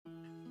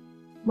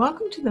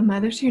Welcome to the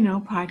Mothers Who Know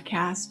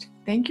podcast.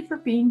 Thank you for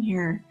being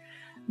here.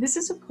 This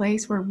is a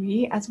place where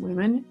we as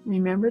women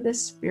remember the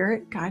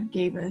spirit God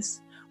gave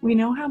us. We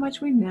know how much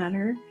we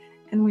matter,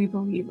 and we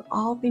believe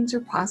all things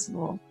are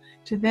possible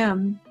to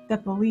them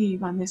that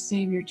believe on this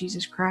Savior,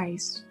 Jesus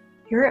Christ.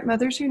 Here at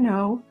Mothers Who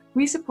Know,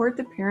 we support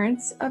the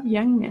parents of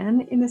young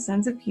men in the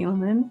Sons of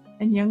Helaman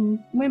and young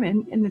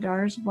women in the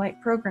Daughters of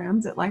Light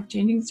programs at Life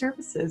Changing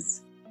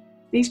Services.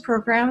 These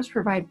programs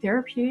provide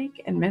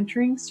therapeutic and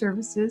mentoring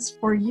services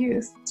for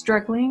youth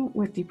struggling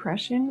with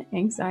depression,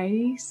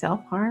 anxiety,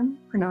 self-harm,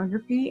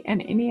 pornography,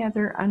 and any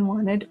other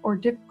unwanted or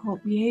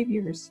difficult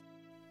behaviors.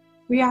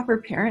 We offer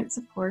parent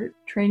support,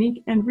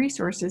 training, and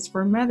resources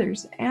for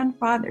mothers and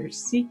fathers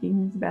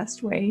seeking the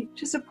best way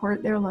to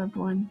support their loved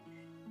one.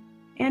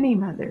 Any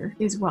mother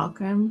is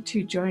welcome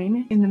to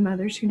join in the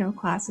Mothers Who Know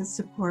classes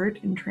support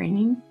and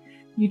training.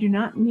 You do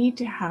not need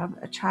to have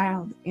a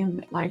child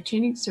in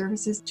life-changing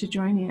services to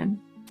join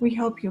in. We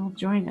hope you'll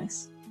join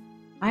us.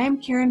 I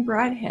am Karen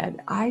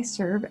Broadhead. I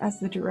serve as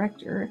the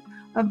director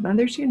of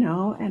Mothers Who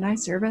Know, and I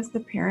serve as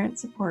the parent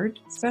support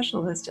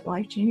specialist at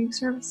Life Changing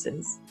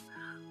Services.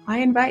 I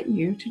invite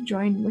you to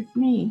join with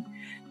me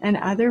and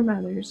other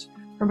mothers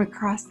from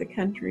across the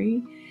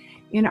country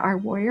in our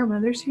Warrior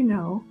Mothers Who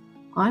Know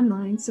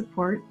online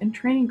support and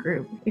training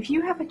group. If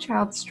you have a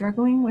child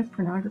struggling with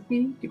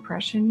pornography,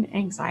 depression,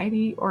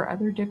 anxiety, or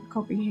other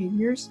difficult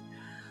behaviors,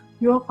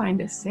 you will find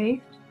a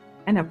safe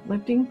and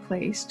uplifting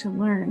place to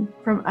learn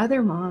from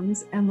other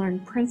moms and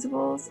learn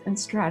principles and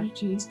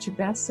strategies to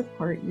best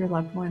support your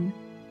loved one.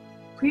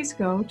 Please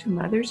go to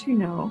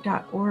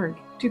motherswhoknow.org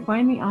to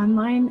find the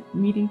online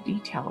meeting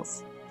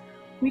details.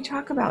 We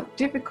talk about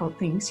difficult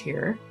things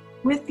here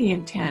with the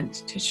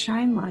intent to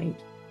shine light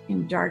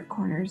in dark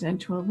corners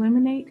and to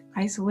eliminate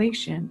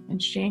isolation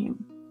and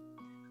shame.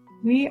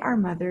 We are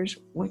mothers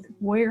with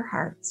warrior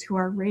hearts who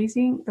are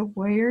raising the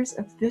warriors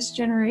of this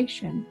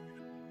generation.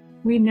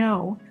 We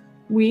know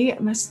we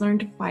must learn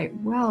to fight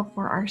well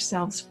for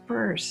ourselves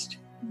first.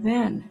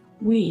 Then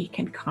we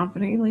can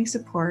confidently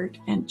support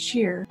and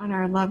cheer on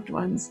our loved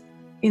ones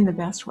in the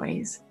best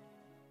ways.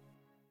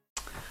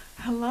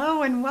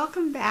 Hello and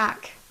welcome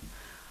back.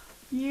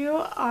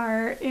 You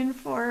are in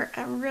for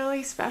a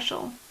really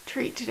special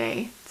treat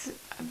today. It's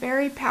a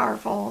very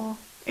powerful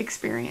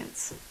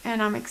experience,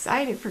 and I'm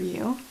excited for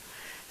you,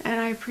 and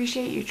I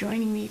appreciate you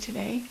joining me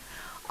today.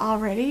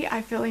 Already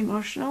I feel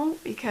emotional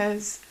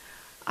because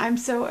I'm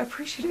so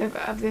appreciative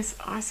of this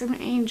awesome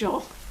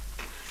angel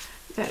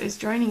that is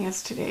joining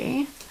us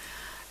today.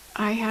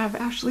 I have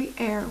Ashley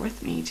Eyre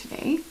with me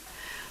today.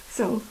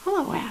 So,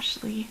 hello,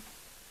 Ashley.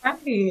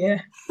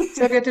 Hi,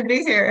 so good to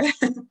be here.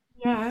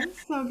 Yeah,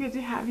 it's so good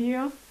to have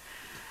you.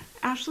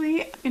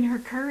 Ashley, in her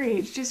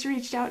courage, just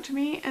reached out to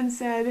me and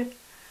said,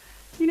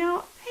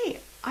 hey,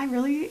 I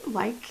really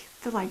like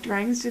the Like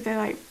Dragons Do They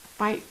Like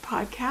Fight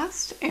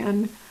podcast,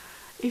 and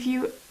if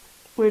you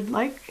would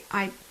like,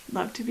 I'd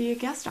love to be a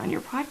guest on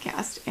your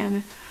podcast.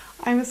 And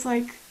I was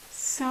like,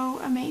 so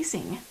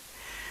amazing.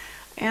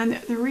 And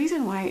the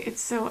reason why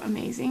it's so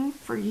amazing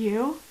for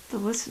you, the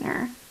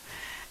listener,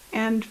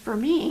 and for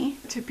me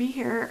to be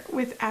here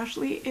with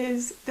Ashley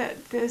is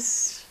that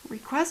this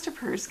request of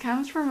hers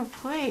comes from a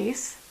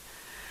place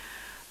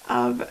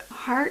of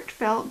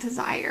heartfelt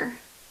desire.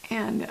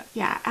 And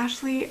yeah,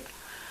 Ashley,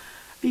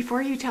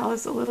 before you tell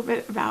us a little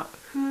bit about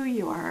who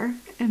you are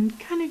and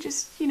kind of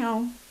just,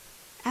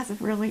 as a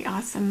really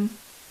awesome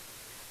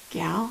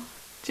gal,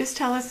 just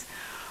tell us,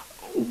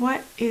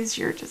 what is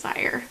your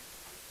desire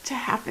to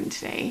happen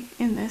today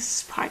in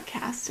this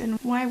podcast, and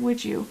why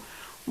would you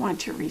want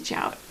to reach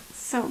out?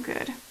 So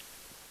good.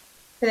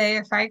 Today,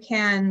 if I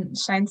can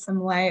shine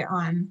some light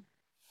on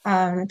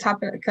the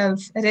topic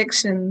of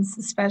addictions,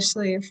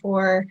 especially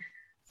for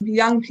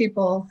young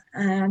people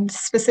and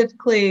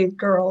specifically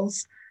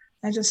girls,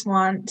 I just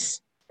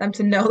want them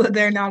to know that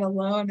they're not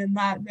alone and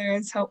that there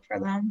is hope for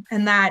them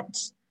and that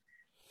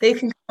they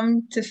can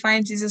come to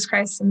find Jesus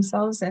Christ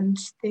themselves, and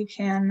they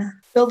can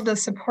build a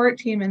support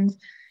team and,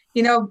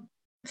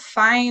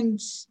 find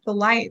the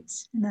light,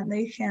 and that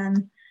they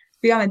can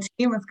be on a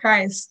team with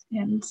Christ.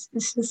 And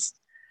it's just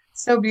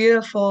so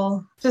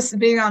beautiful just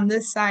being on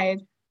this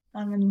side,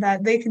 and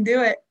that they can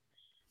do it.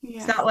 Yeah.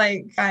 It's not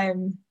like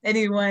I'm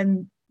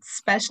anyone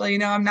special,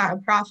 I'm not a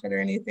prophet or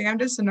anything. I'm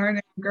just an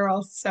ordinary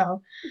girl.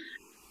 So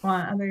I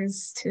want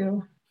others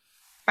to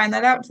find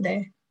that out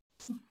today.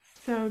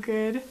 So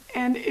good.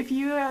 And if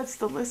you as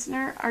the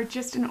listener are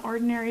just an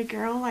ordinary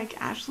girl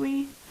like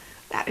Ashley,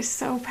 that is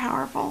so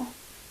powerful.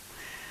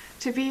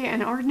 To be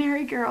an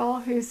ordinary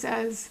girl who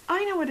says,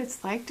 I know what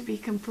it's like to be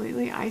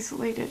completely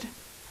isolated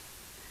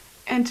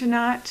and to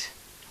not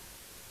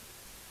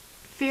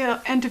feel,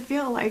 and to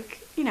feel like,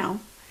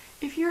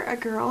 if you're a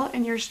girl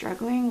and you're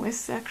struggling with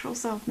sexual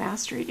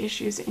self-mastery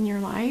issues in your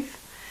life,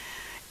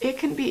 it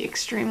can be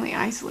extremely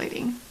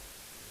isolating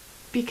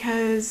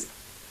because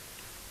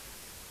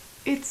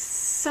it's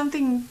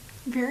something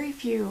very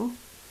few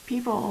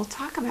people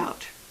talk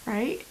about,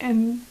 right?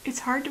 And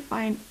it's hard to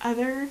find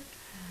other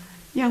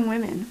young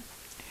women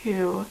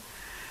who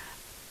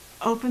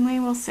openly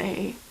will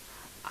say,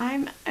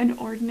 I'm an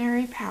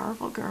ordinary,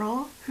 powerful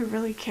girl who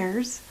really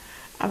cares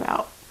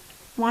about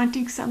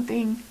wanting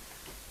something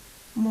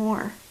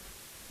more,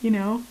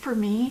 for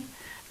me,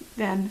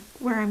 than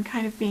where I'm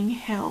kind of being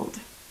held.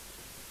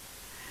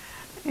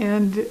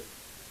 And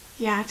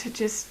yeah, to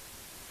just,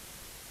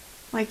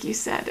 like you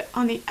said,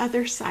 on the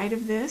other side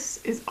of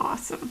this is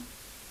awesome.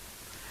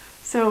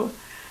 So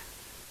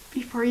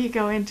before you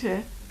go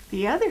into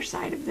the other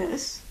side of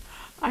this,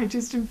 I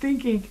just am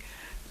thinking,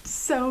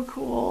 so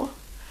cool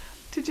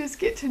to just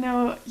get to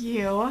know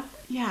you.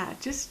 Yeah,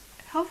 just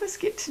help us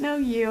get to know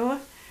you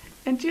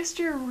and just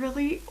your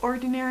really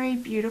ordinary,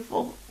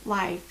 beautiful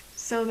life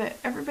so that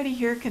everybody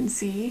here can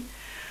see,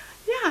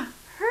 yeah,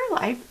 her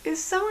life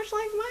is so much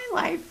like my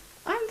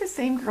life. I'm the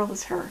same girl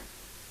as her.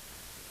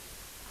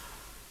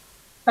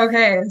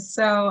 Okay,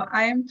 so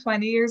I am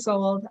 20 years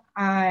old.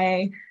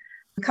 I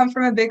come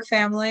from a big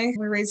family.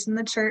 We're raised in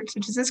the church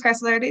of Jesus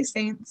Christ of Latter-day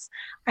Saints.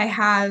 I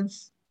have,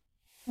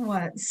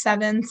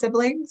 7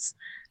 siblings.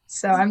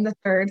 So I'm the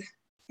third.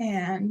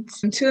 And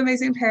two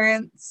amazing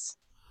parents.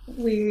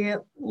 We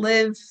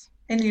live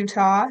in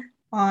Utah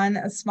on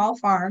a small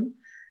farm.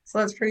 So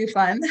that's pretty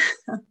fun.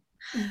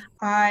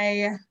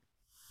 I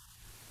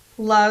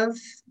love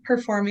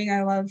performing.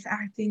 I love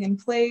acting in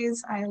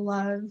plays. I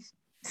love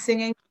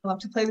singing. I love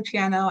to play the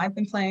piano. I've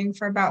been playing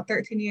for about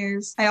 13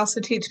 years. I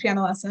also teach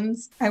piano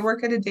lessons. I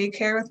work at a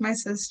daycare with my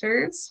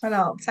sisters. What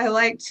else? I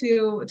like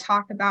to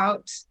talk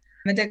about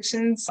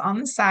addictions on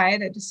the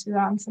side. I just do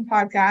that on some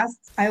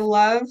podcasts. I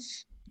love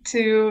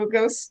to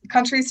go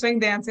country swing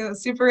dancing.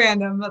 That's super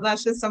random, but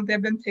that's just something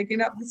I've been picking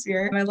up this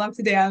year. I love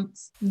to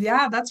dance.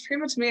 Yeah, that's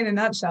pretty much me in a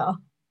nutshell.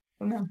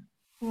 I don't know.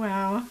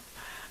 Wow.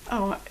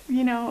 Oh,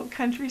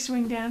 country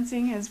swing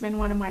dancing has been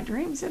one of my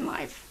dreams in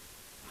life.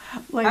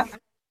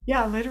 Like,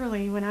 yeah,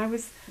 literally, when I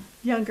was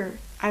younger,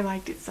 I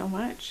liked it so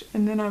much.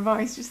 And then I've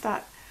always just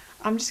thought,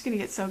 I'm just going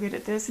to get so good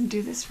at this and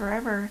do this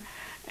forever.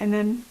 And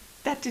then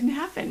that didn't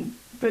happen.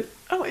 But,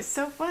 oh, it's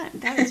so fun.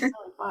 That is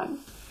really fun.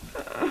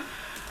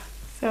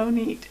 So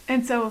neat.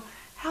 And so,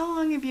 how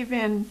long have you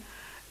been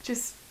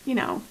just,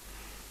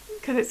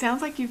 because it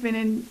sounds like you've been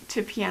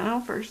into piano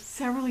for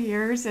several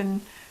years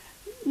and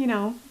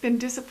been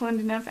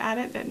disciplined enough at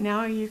it that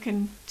now you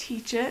can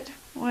teach it.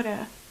 What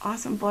a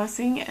awesome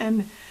blessing.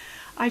 And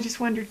I just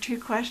wondered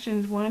 2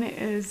 questions. One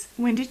is,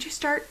 when did you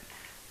start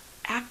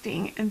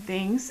acting and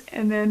things?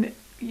 And then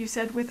you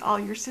said with all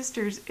your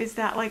sisters, is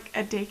that like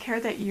a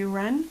daycare that you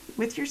run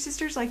with your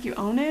sisters, like you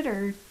own it,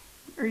 or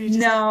you just...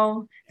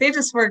 No, they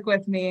just work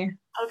with me.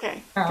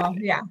 Okay. Oh,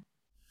 yeah.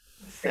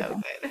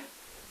 So good.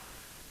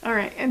 All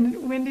right.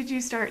 And when did you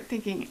start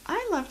thinking,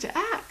 I love to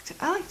act?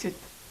 I like to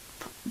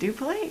do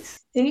plays.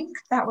 I think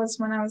that was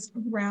when I was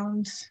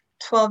around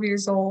 12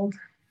 years old.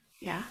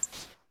 Yeah.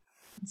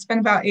 It's been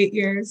about 8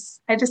 years.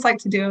 I just like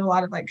to do a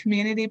lot of like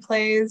community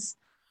plays.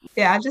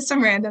 Yeah, just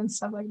some random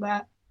stuff like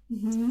that.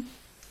 Mm-hmm.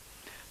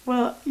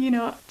 Well,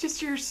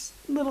 just your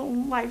little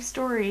life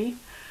story,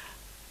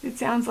 it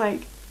sounds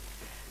like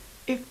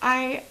if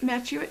I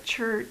met you at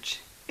church,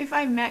 if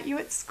I met you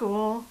at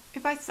school,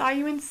 if I saw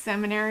you in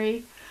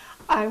seminary,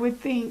 I would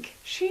think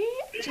she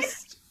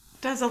just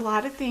does a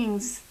lot of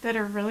things that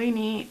are really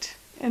neat.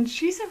 And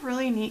she's a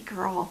really neat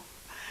girl.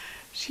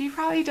 She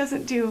probably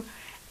doesn't do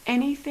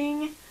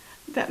anything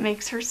that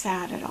makes her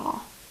sad at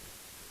all.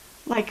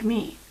 Like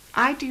me.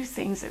 I do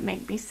things that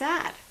make me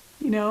sad,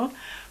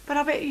 But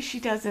I'll bet you she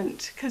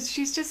doesn't, because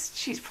she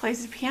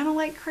plays the piano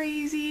like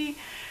crazy.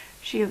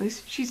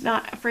 She's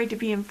not afraid to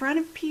be in front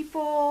of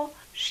people.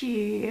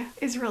 She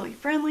is really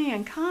friendly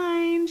and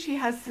kind. She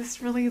has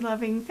this really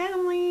loving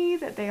family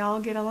that they all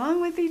get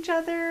along with each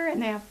other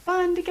and they have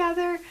fun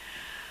together.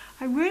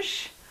 I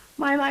wish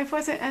my life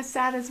wasn't as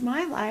sad as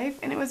my life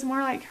and it was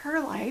more like her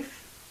life.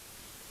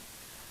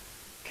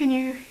 Can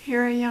you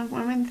hear a young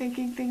woman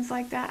thinking things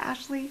like that,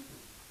 Ashley?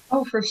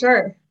 Oh, for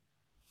sure.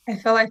 I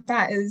feel like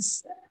that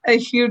is a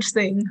huge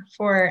thing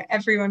for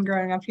everyone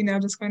growing up,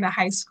 just going to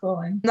high school.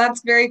 And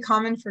that's very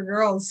common for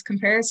girls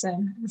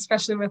comparison,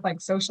 especially with like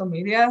social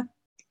media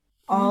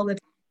all the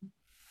time.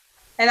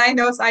 And I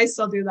know I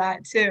still do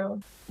that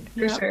too,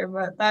 for sure,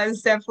 but that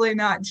is definitely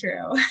not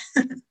true.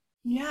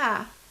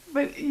 Yeah,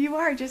 but you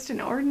are just an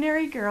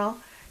ordinary girl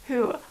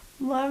who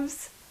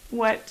loves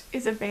what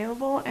is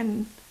available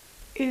and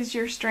is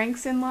your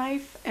strengths in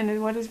life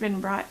and what has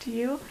been brought to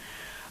you.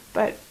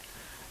 But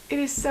it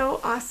is so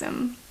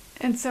awesome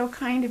and so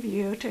kind of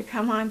you to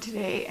come on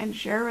today and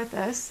share with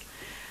us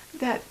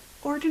that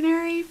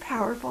ordinary,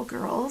 powerful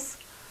girls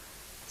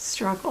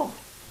struggle.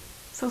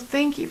 So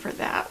thank you for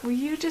that. Will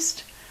you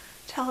just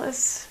tell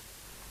us,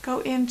 go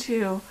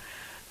into,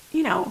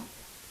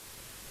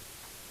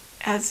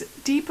 as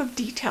deep of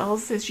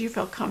details as you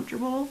feel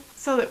comfortable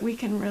so that we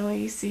can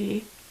really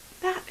see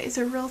that is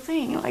a real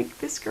thing. Like,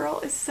 this girl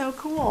is so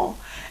cool,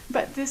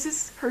 but this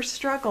is her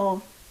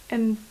struggle,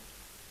 and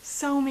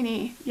so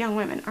many young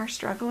women are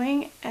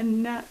struggling,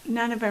 and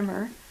none of them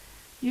are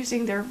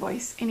using their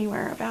voice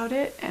anywhere about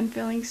it and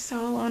feeling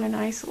so alone and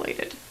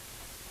isolated.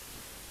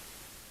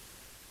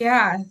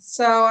 Yeah,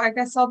 so I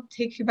guess I'll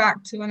take you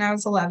back to when I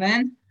was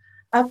 11.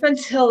 Up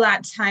until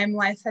that time,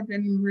 life had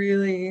been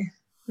really,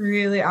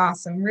 really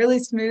awesome, really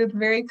smooth,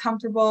 very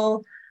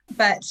comfortable.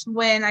 But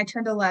when I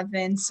turned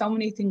 11, so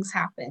many things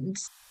happened.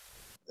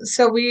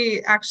 So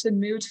we actually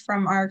moved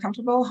from our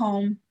comfortable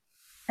home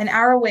an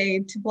hour away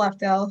to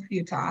Bluffdale,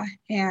 Utah,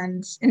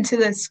 and into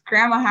this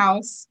grandma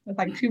house with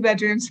like 2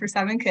 bedrooms for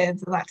 7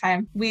 kids at that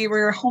time. We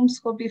were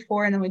homeschooled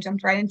before, and then we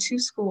jumped right into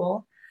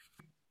school.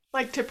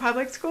 Like to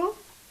public school?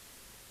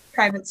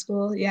 Private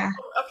school, yeah.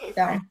 Okay,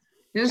 So fine.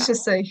 it was Yeah.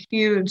 just a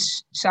huge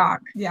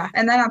shock. Yeah.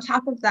 And then on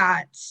top of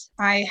that,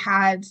 I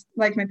had,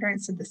 like my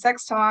parents did the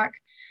sex talk,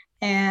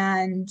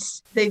 and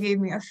they gave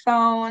me a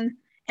phone,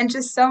 and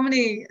just so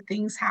many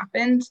things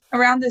happened.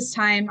 Around this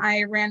time,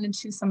 I ran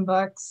into some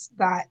books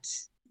that,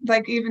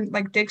 like, even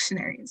like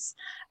dictionaries,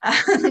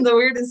 the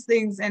weirdest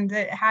things, and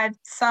it had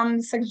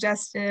some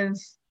suggestive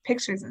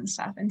pictures and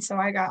stuff. And so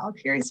I got all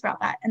curious about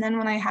that. And then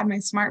when I had my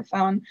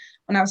smartphone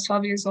when I was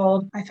 12 years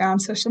old, I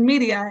found social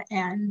media,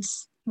 and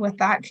with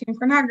that came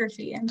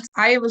pornography. And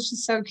I was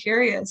just so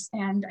curious,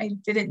 and I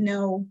didn't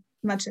know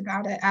much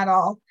about it at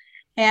all.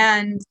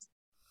 And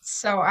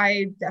so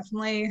I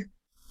definitely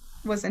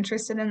was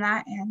interested in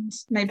that. And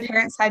my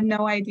parents had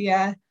no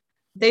idea.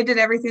 They did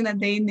everything that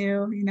they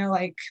knew,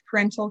 like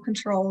parental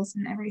controls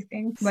and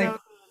everything. Like, So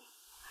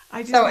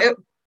I just so want it,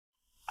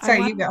 I sorry,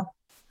 want you go.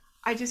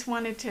 I just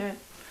wanted to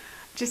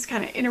just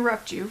kind of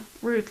interrupt you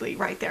rudely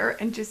right there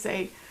and just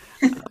say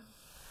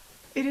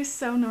it is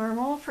so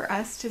normal for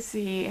us to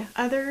see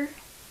other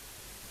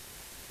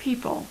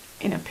people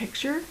in a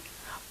picture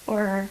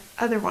or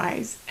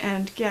otherwise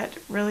and get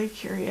really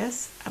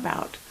curious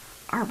about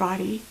our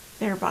body,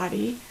 their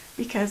body,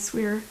 because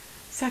we're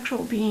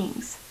sexual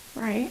beings,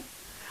 right?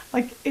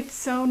 Like, it's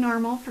so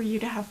normal for you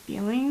to have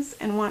feelings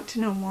and want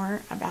to know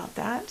more about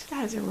that.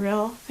 That is a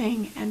real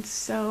thing and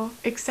so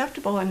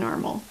acceptable and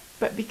normal.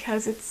 But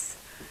because it's,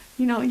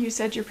 you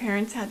said your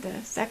parents had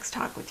the sex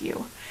talk with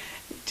you,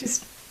 it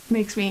just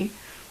makes me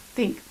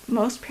think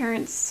most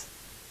parents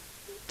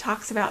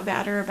talks about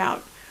that or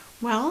about,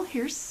 well,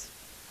 here's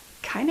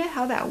kind of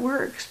how that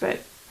works, but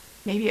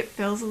maybe it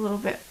feels a little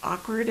bit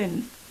awkward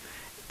and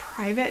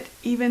private,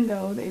 even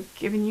though they've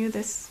given you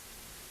this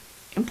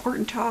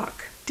important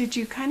talk. Did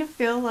you kind of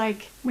feel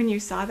like when you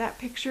saw that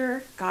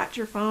picture, got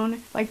your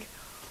phone, like,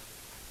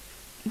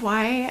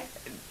 why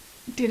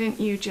didn't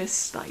you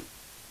just like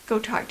go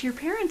talk to your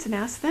parents and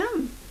ask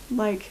them,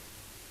 like,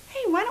 hey,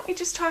 why don't we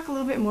just talk a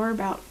little bit more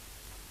about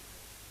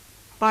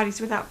bodies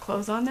without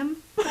clothes on them?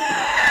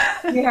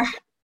 Yeah.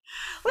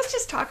 Let's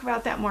just talk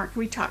about that more. Can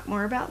we talk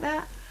more about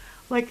that?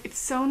 Like, it's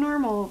so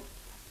normal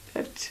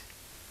that,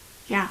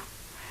 yeah,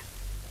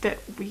 that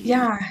we,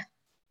 Yeah.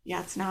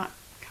 yeah, it's not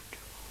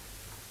comfortable.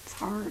 It's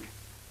hard.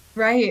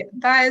 Right.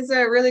 That is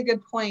a really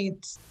good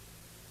point.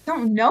 I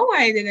don't know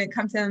why I didn't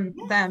come to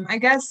Yeah. them. I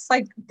guess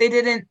like they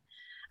didn't,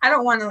 I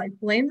don't want to like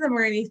blame them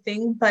or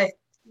anything, but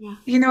Yeah.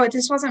 it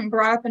just wasn't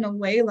brought up in a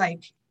way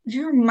like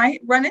you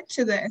might run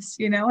into this,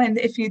 and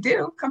if you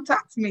do, come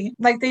talk to me.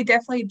 Like they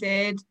definitely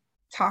did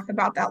talk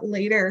about that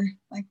later,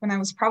 like when I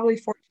was probably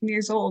 14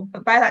 years old.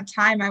 But by that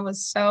time I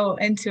was so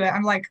into it.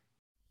 I'm like,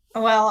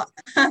 well,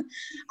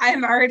 I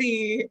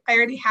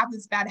already have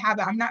this bad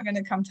habit. I'm not going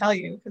to come tell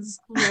you because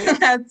Right.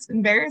 that's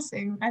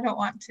embarrassing. I don't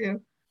want to. I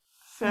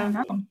So don't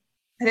know.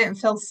 I didn't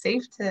feel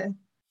safe to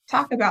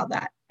talk about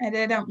that. I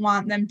didn't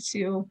want them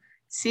to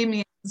see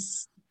me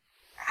as,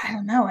 I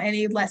don't know,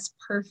 any less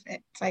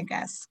perfect, I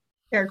guess,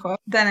 air quote,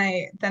 than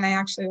I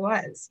actually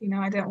was.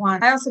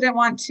 I also didn't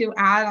want to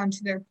add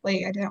onto their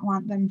plate. I didn't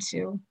want them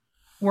to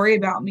worry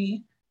about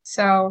me.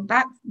 So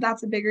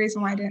that's a big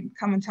reason why I didn't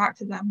come and talk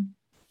to them.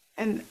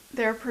 and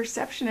their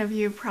perception of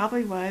you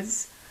probably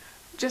was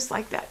just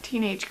like that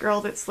teenage girl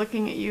that's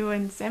looking at you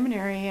in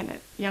seminary and at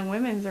Young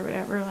Women's or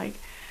whatever, like,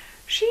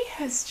 she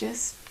has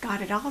just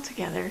got it all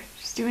together.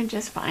 She's doing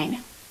just fine.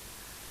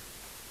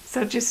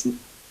 So, just,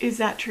 is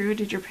that true?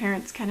 Did your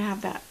parents kind of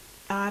have that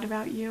thought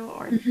about you?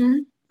 Or, Hmm.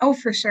 Oh,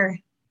 for sure.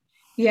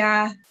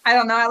 Yeah, I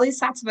don't know. At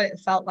least that's what it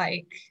felt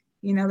like.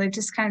 They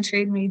just kind of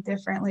treated me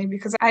differently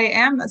because I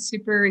am a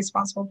super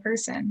responsible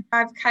person.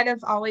 I've kind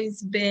of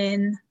always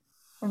been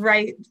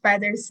right by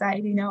their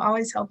side,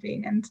 always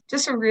helping and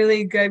just a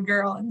really good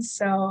girl. And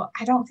so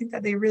I don't think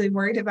that they really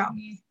worried about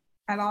me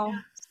at all.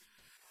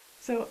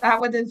 so,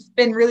 That would have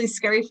been really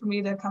scary for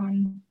me to come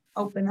and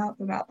open up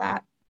about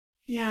that.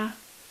 yeah,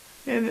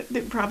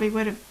 it probably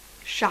would have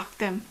shocked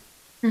them.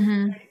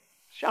 Hmm.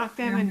 Shocked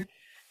them. Yeah.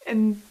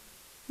 And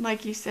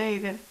like you say,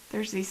 that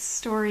there's these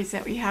stories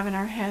that we have in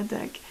our head,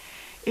 like,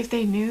 if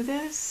they knew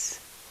this,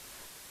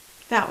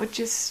 that would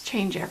just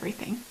change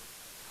everything.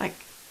 Like,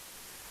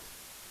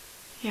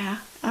 yeah,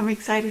 I'm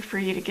excited for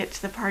you to get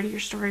to the part of your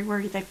story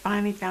where they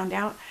finally found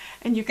out,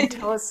 and you can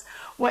tell us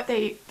what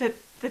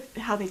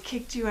how they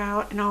kicked you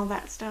out and all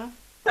that stuff.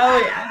 Oh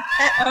yeah.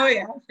 Oh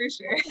yeah, for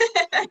sure.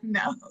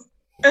 No.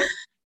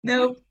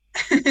 Nope.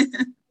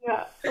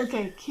 Yeah.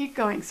 Okay, keep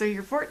going. So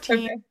you're 14,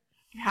 Okay.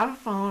 you have a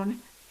phone,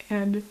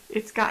 and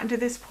it's gotten to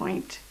this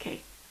point.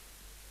 Okay.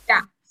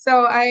 Yeah.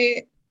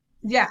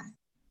 Yeah.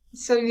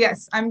 So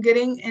yes, I'm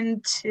getting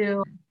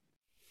into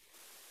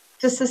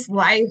just this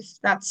life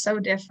that's so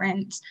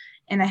different.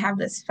 And I have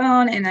this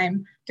phone and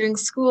I'm doing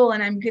school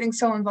and I'm getting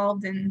so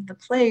involved in the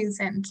plays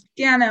and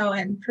piano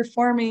and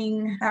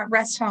performing at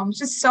rest homes,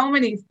 just so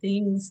many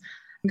things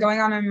going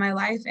on in my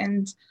life.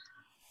 And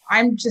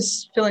I'm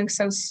just feeling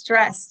so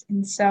stressed.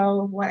 And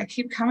so what I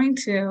keep coming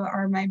to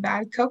are my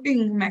bad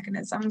coping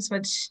mechanisms,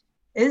 which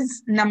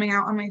is numbing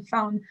out on my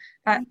phone.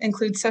 That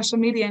includes social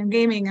media and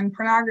gaming and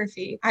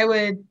pornography. I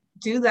would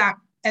do that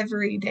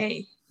every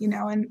day,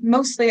 and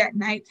mostly at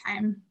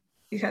nighttime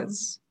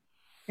because,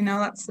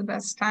 that's the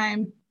best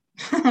time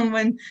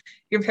when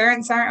your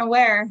parents aren't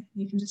aware.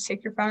 You can just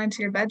take your phone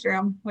into your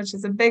bedroom, which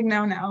is a big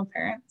no-no,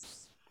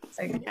 parents. It's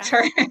like, yeah.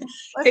 Sure,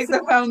 take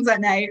the phones at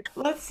night.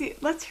 Let's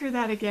hear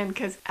that again,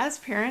 because as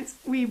parents,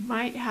 we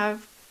might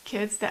have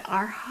kids that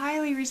are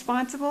highly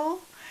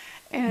responsible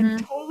and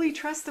totally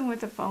trust them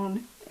with a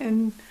phone.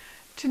 And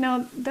to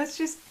know that's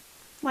just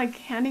like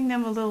handing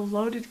them a little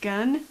loaded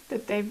gun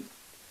that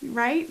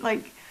right?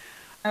 Like,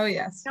 oh,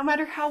 yes. No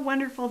matter how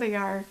wonderful they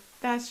are,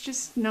 that's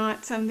just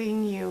not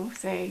something you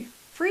say,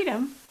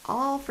 freedom,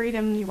 all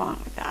freedom you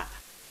want with that.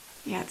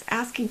 Yeah, it's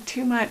asking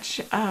too much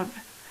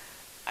of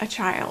a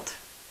child.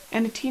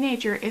 And a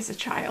teenager is a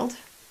child,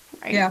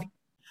 right? Yeah.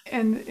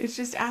 And it's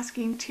just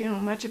asking too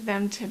much of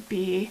them to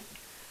be,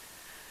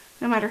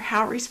 no matter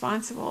how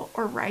responsible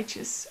or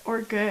righteous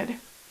or good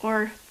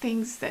or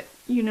things that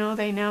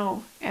they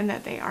know and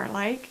that they are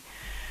like,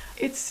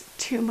 it's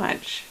too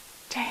much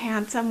to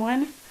hand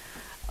someone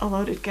a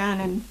loaded gun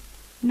and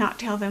not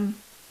tell them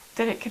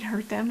that it can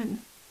hurt them and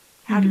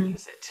how to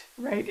use it,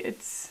 right?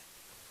 It's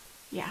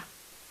a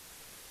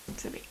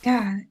big deal.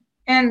 Yeah.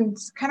 And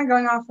kind of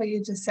going off what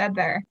you just said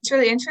there, it's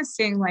really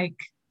interesting. Like,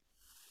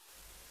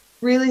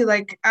 really,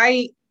 like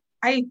I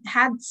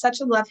had such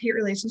a love-hate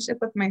relationship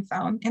with my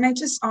phone, and I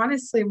just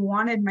honestly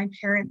wanted my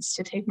parents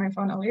to take my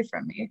phone away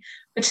from me,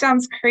 which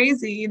sounds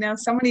crazy.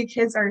 So many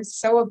kids are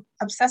so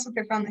obsessed with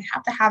their phone, they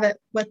have to have it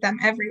with them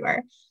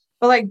everywhere.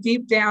 But like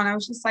deep down, I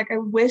was just like, I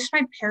wish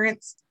my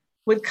parents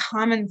would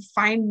come and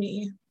find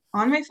me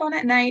on my phone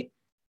at night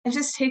and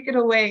just take it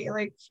away.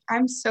 Like,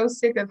 I'm so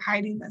sick of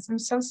hiding this. I'm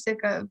so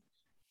sick of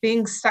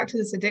being stuck to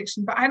this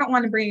addiction, but I don't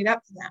want to bring it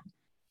up to them,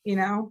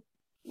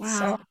 Wow.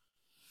 So.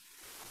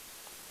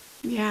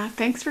 Yeah,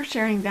 thanks for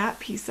sharing that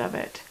piece of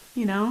it,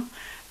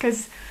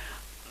 because,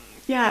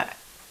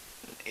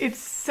 it's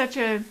such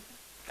a,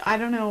 I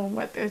don't know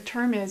what the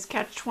term is,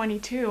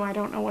 catch-22, I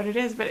don't know what it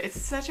is, but it's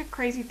such a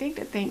crazy thing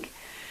to think.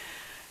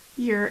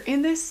 You're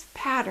in this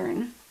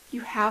pattern,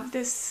 you have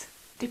this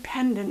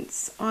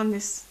dependence on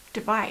this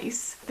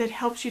device that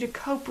helps you to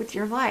cope with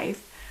your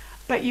life,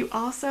 but you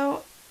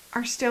also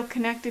are still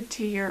connected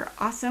to your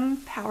awesome,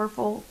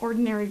 powerful,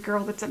 ordinary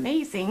girl that's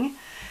amazing,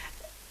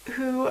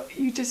 who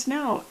you just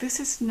know, this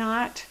is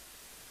not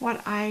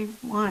what I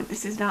want,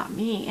 this is not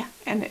me.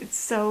 And it's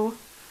so,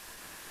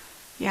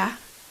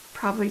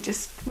 probably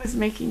just was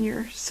making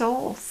your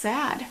soul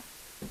sad.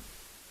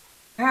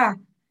 Yeah.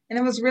 And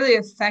it was really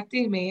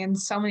affecting me in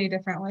so many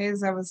different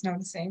ways. I was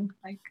noticing,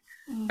 like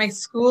my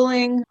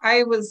schooling,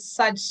 I was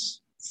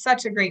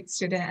such a great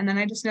student. And then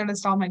I just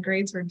noticed all my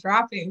grades were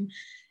dropping.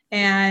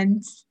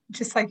 And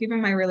just like even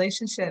my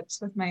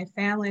relationships with my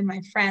family and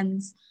my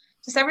friends,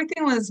 just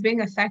everything was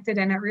being affected.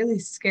 And it really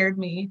scared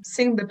me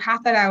seeing the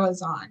path that I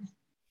was on.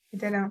 I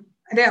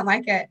didn't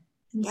like it.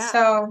 And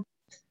so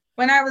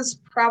when I was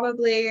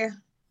probably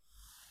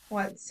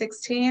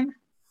 16,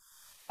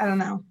 I don't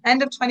know,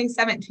 end of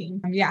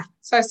 2017.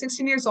 So I was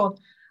 16 years old.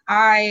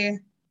 I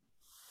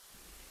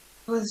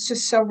was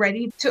just so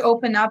ready to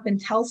open up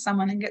and tell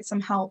someone and get some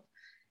help.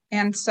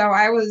 And so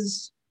I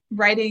was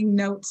writing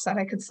notes that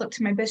I could slip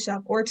to my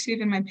bishop or to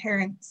even my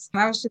parents.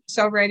 I was just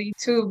so ready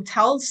to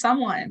tell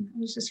someone. I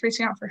was just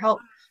reaching out for help.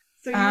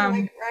 So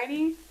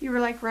you were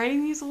like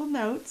writing these little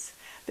notes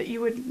that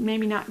you would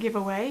maybe not give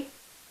away,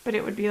 but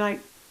it would be like,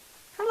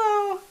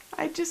 hello,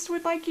 I just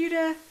would like you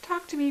to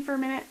talk to me for a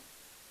minute.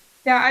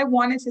 Yeah, I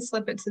wanted to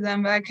slip it to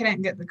them, but I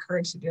couldn't get the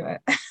courage to do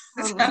it.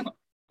 So.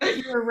 But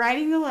you were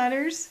writing the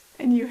letters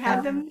and you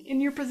had them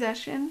in your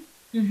possession.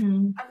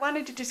 I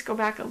wanted to just go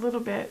back a little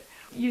bit.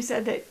 You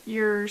said that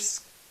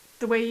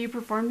the way you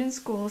performed in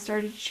school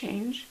started to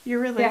change. Your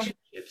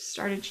relationships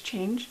started to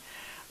change.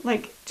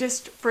 Like,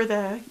 just for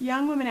the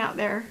young women out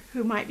there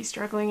who might be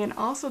struggling, and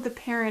also the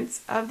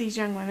parents of these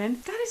young women,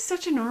 that is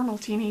such a normal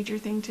teenager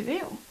thing to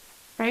do,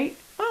 right?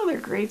 Well, their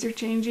grades are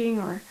changing,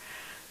 or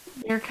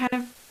they're kind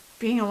of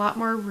being a lot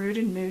more rude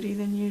and moody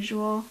than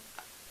usual.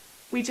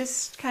 We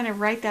just kind of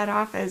write that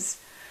off as,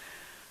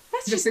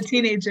 that's just a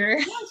teenager.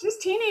 Yeah, it's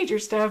just teenager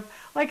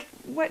stuff. Like,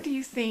 what do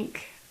you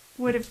think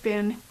would have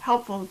been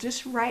helpful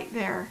just right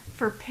there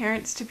for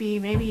parents to be,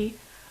 maybe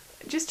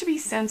just to be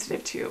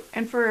sensitive to,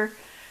 and for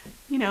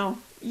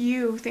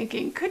you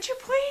thinking, could you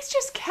please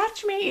just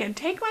catch me and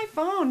take my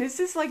phone? This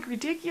is like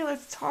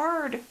ridiculous. It's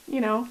hard,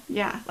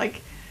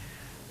 like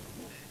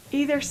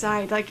either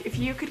side. Like, if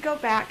you could go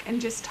back and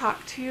just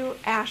talk to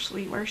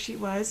Ashley where she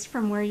was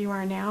from where you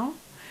are now,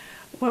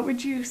 what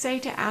would you say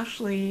to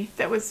Ashley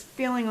that was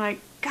feeling like,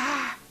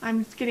 God,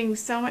 I'm getting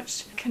so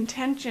much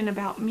contention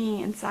about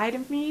me inside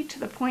of me to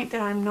the point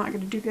that I'm not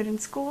going to do good in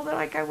school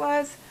like I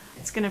was.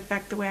 It's going to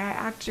affect the way I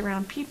act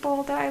around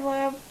people that I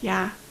love.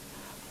 Yeah.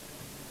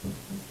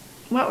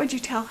 What would you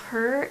tell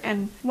her,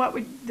 and what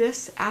would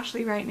this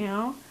Ashley right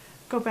now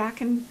go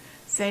back and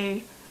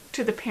say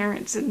to the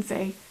parents and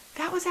say,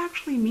 that was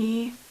actually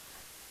me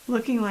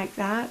looking like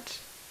that?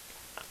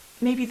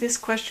 Maybe this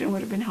question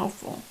would have been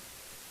helpful.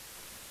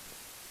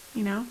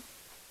 You know?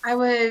 I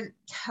would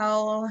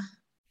tell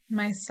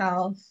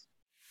myself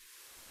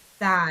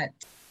that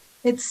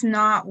it's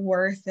not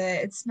worth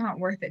it. It's not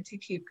worth it to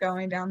keep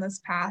going down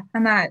this path.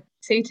 And that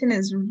Satan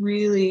is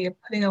really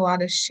putting a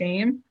lot of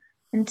shame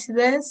into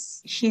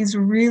this. He's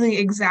really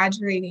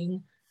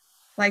exaggerating,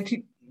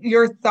 like,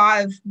 your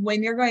thought of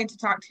when you're going to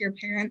talk to your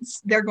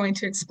parents, they're going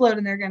to explode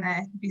and they're going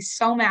to be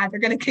so mad. They're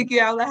going to kick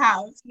you out of the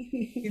house.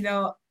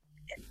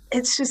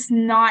 It's just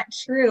not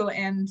true.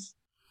 And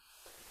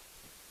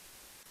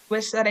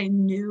wish that I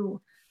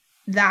knew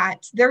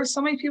that there were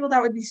so many people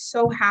that would be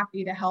so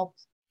happy to help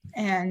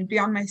and be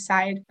on my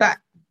side, but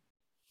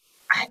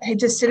I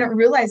just didn't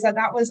realize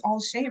that was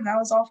all shame. That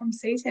was all from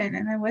Satan.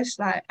 And I wish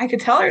that I could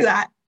tell her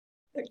that.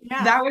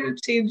 Yeah. That would have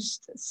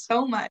changed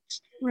so much.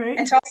 Right.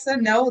 And to also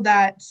know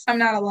that I'm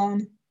not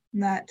alone,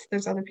 and that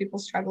there's other people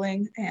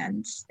struggling,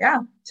 and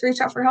to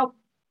reach out for help.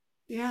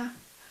 Yeah.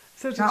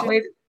 So not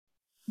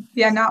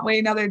wait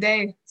another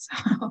day.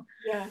 So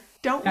yeah.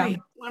 Don't wait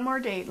one more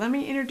day. Let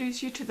me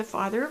introduce you to the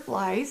father of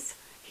lies.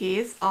 He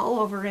is all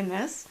over in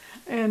this.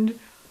 And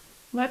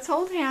let's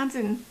hold hands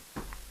and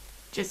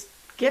just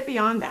get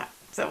beyond that.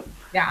 So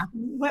yeah.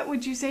 What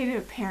would you say to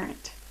a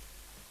parent?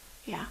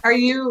 Yeah. Are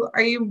you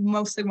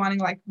mostly wanting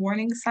like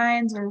warning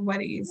signs, or what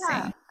are you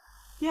saying?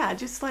 Yeah,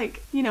 just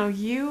like,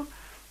 you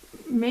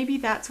maybe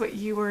that's what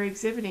you were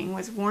exhibiting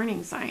was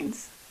warning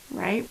signs,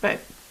 right?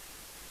 But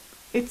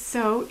it's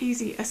so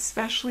easy,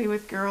 especially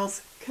with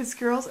girls, because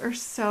girls are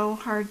so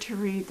hard to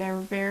read. They're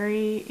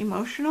very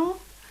emotional,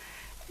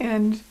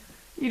 and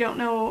you don't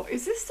know,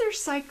 is this their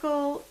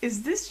cycle?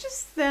 Is this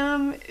just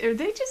them? Are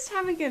they just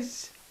having a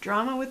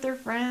drama with their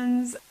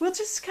friends? We'll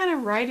just kind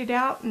of write it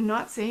out and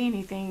not say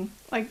anything.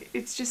 Like,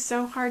 it's just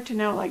so hard to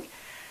know, like,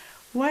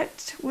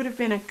 what would have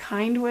been a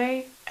kind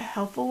way, a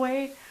helpful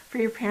way for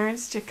your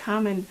parents to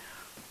come and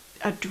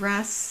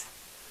address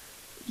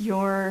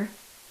your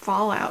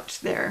fallout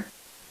there?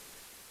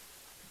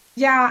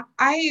 Yeah,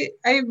 I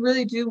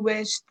really do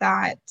wish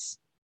that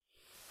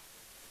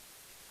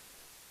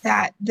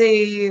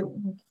they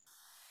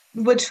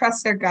would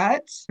trust their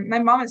gut. My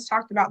mom has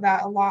talked about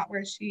that a lot,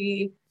 where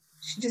she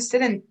just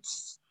didn't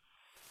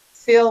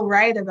feel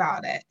right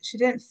about it. She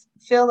didn't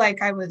feel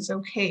like I was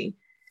okay.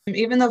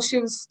 Even though she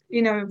was,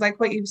 like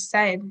what you've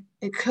said,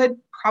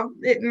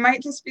 it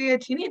might just be a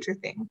teenager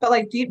thing. But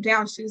like deep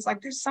down, she was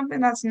like, there's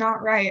something that's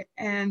not right.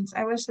 And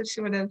I wish that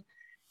she would have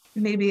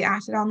maybe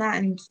acted on that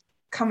and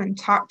come and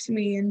talk to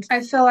me. And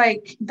I feel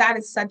like that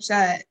is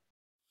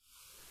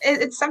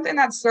it's something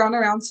that's thrown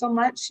around so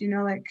much,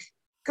 like,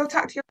 go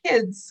talk to your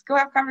kids, go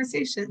have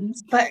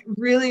conversations. But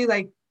really,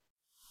 like,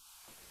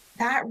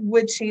 that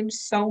would change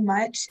so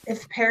much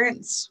if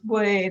parents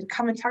would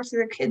come and talk to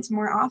their kids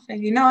more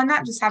often, and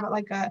not just have it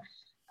like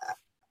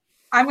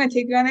I'm going to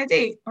take you on a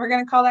date, we're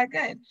going to call that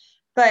good.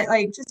 But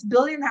like, just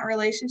building that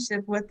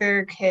relationship with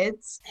their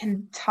kids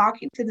and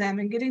talking to them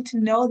and getting to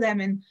know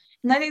them and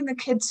letting the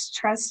kids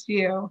trust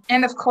you.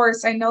 And of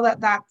course, I know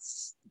that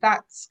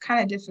that's kind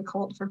of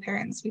difficult for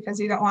parents, because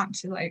you don't want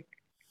to like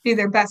be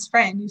their best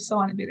friend. You still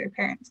want to be their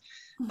parents.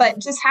 But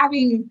just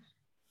having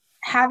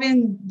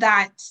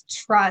that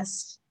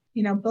trust,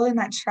 building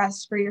that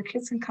trust where your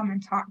kids can come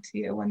and talk to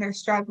you when they're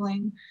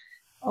struggling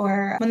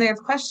or when they have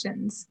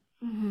questions.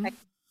 Mm-hmm.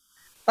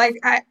 Like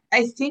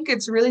I think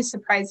it's really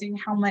surprising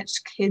how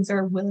much kids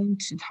are willing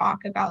to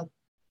talk about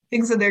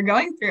things that they're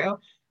going through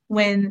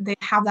when they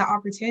have that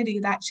opportunity,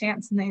 that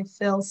chance, and they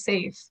feel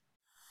safe.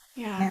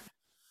 Yeah. And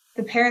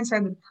the parents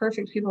are the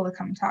perfect people to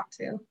come talk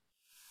to.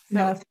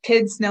 If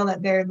kids know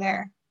that they're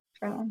there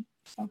for them.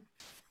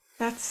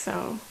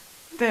 So.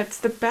 That's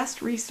the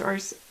best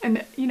resource.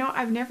 And,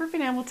 I've never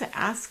been able to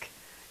ask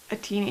a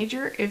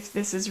teenager if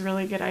this is a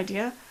really good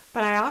idea,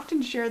 but I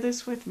often share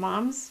this with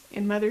moms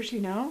and mothers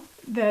and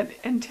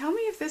tell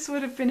me if this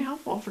would have been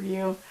helpful for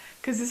you,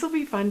 because this will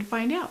be fun to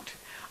find out.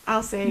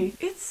 I'll say,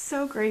 it's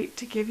so great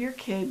to give your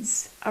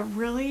kids a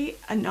really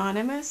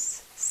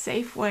anonymous,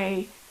 safe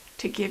way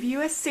to give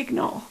you a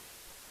signal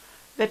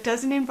that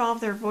doesn't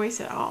involve their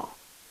voice at all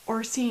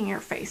or seeing your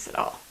face at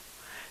all.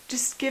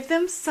 Just give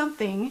them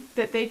something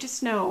that they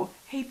just know,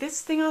 hey,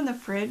 this thing on the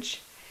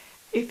fridge,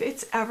 if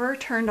it's ever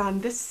turned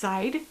on this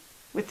side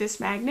with this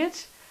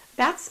magnet,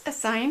 that's a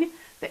sign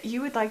that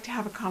you would like to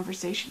have a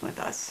conversation with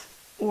us.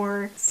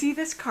 Or see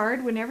this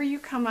card whenever you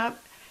come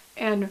up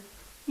and,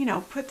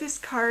 put this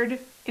card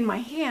in my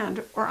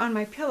hand or on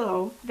my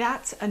pillow,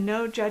 that's a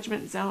no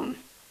judgment zone.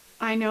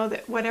 I know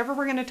that whatever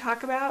we're going to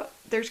talk about,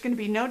 there's going to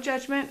be no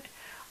judgment.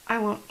 I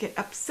won't get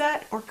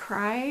upset or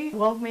cry.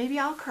 Well, maybe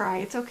I'll cry.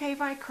 It's okay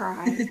if I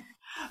cry.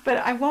 But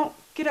I won't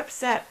get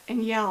upset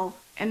and yell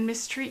and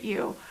mistreat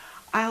you.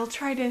 I'll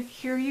try to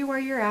hear you where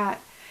you're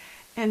at,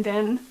 and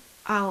then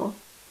I'll,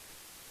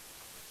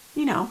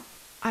 you know,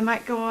 I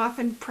might go off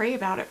and pray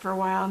about it for a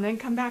while and then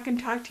come back and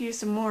talk to you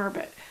some more.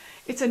 But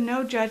it's a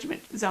no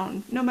judgment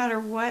zone. No matter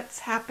what's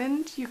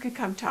happened, you can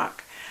come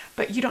talk.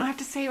 But you don't have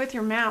to say it with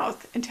your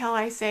mouth until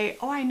I say,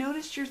 oh, I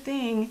noticed your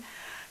thing.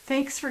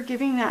 Thanks for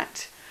giving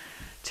that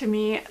to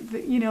me.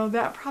 You know,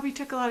 that probably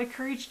took a lot of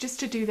courage just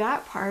to do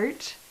that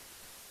part,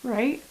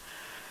 right?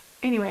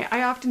 Anyway,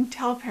 I often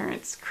tell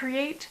parents,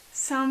 create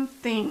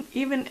something,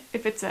 even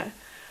if it's a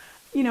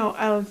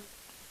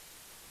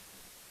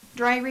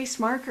dry erase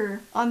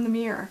marker on the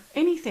mirror,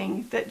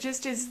 anything that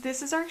just is,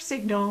 this is our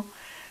signal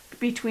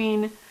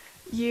between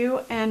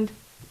you and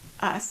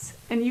us.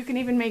 And you can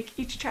even make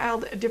each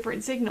child a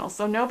different signal,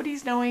 so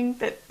nobody's knowing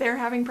that they're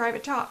having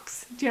private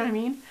talks. Do you know what I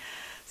mean?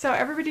 So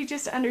everybody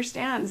just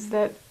understands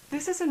that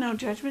this is a no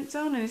judgment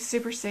zone and it's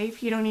super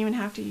safe. You don't even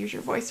have to use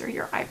your voice or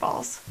your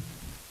eyeballs.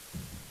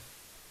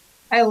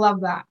 I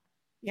love that.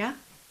 Yeah?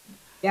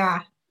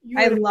 Yeah.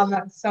 I love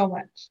that so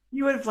much.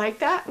 You would have liked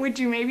that? Would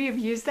you maybe have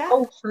used that?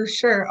 Oh, for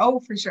sure. Oh,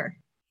 for sure.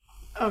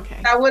 Okay.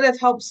 That would have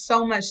helped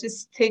so much,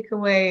 just take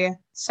away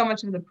so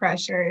much of the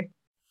pressure,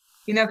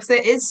 you know, because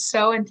it is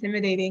so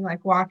intimidating,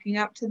 like walking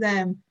up to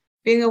them,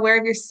 being aware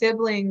of your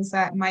siblings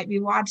that might be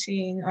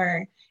watching,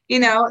 or, you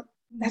know,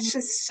 that's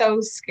just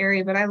so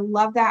scary. But I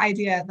love that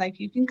idea. Like,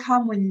 you can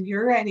come when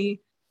you're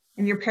ready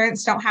and your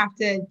parents don't have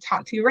to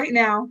talk to you right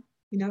now.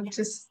 You know,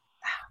 just,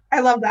 I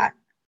love that.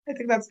 I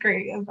think that's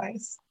great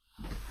advice.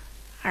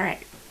 All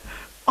right.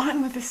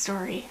 On with the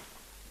story.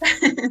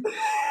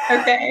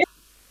 Okay.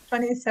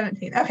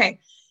 2017. Okay.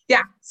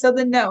 Yeah. So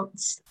the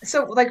notes.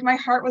 So like my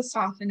heart was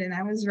softened and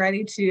I was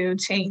ready to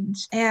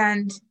change.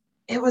 And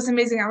it was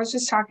amazing. I was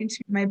just talking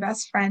to my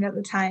best friend at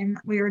the time.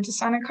 We were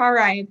just on a car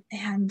ride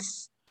and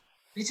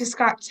we just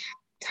got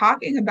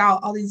talking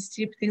about all these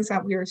deep things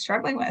that we were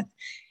struggling with.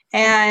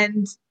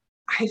 And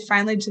I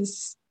finally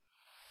just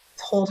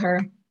told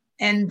her,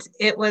 and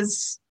it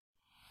was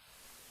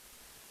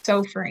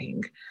so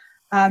freeing.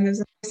 It was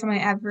the first time I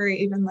ever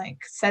even like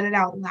said it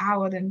out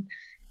loud and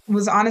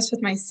was honest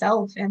with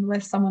myself and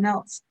with someone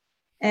else.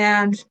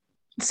 And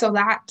so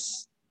that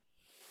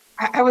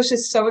I was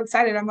just so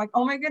excited. I'm like,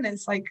 oh my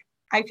goodness, like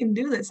I can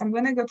do this. I'm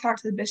going to go talk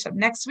to the bishop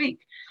next week.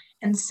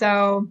 And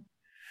so.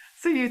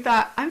 So you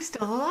thought, I'm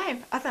still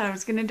alive. I thought I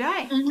was going to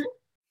die. Mm-hmm.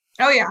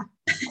 Oh, yeah.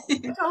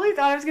 I totally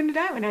thought I was going to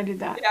die when I did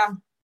that. Yeah.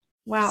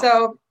 Wow.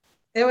 So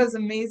it was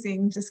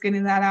amazing just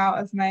getting that out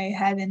of my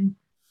head. And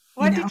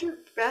what did your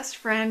best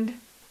friend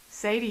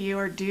say to you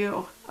or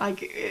do?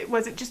 Like,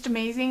 was it just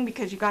amazing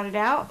because you got it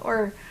out,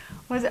 or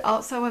was it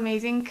also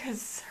amazing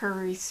because her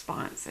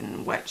response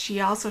and what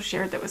she also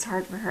shared that was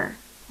hard for her?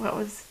 What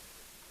was?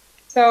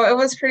 So it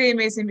was pretty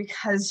amazing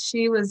because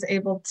she was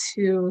able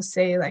to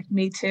say like,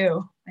 me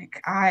too.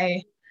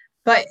 Like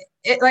but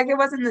it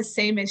wasn't the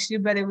same issue,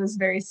 but it was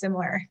very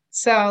similar.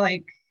 So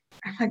like,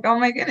 I'm like, oh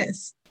my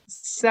goodness.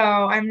 So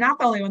I'm not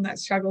the only one that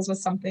struggles with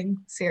something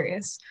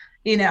serious,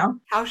 you know?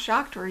 How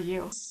shocked were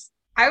you?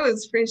 I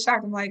was pretty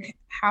shocked. I'm like,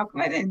 how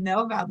come I didn't know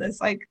about this?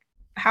 Like,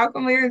 how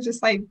come we were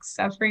just like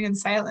suffering in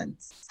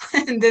silence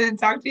and didn't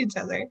talk to each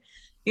other?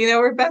 You know,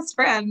 we're best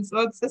friends.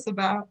 What's this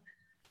about?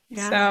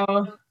 Yeah.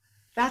 So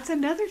that's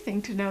another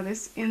thing to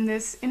notice in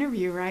this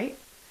interview, right?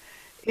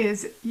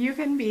 Is you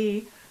can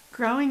be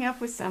growing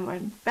up with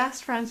someone,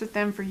 best friends with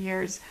them for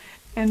years,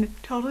 and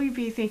totally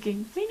be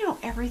thinking, we know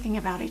everything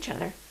about each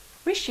other.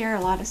 We share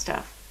a lot of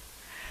stuff.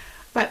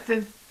 But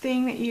the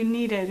thing that you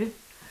needed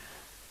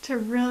to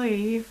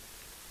really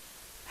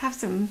have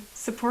some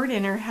support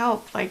in or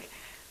help, like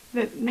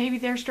that maybe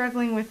they're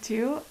struggling with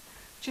too,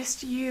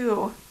 just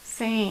you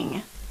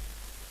saying,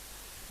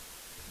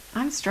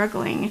 I'm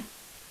struggling,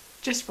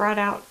 just brought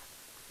out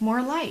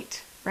more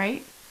light,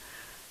 right?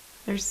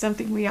 There's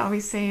something we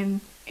always say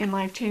in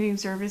life-changing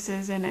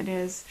services, and it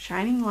is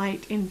shining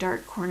light in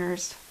dark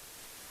corners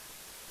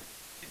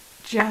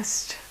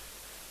just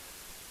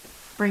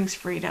brings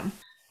freedom.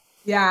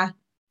 Yeah.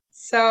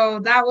 So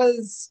that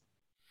was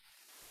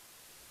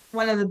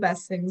one of the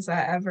best things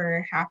that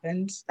ever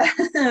happened.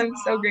 I'm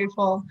so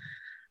grateful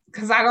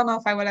because I don't know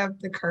if I would have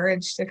the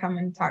courage to come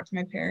and talk to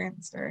my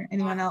parents or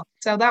anyone else.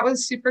 So that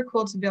was super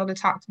cool to be able to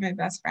talk to my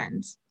best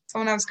friend,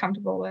 someone I was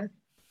comfortable with.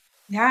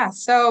 Yeah.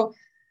 So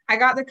I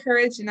got the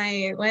courage and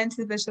I went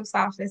to the bishop's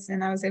office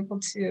and I was able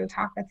to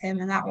talk with him,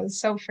 and that was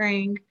so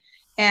freeing.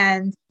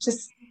 And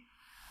just,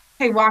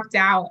 I walked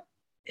out.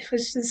 It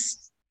was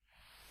just,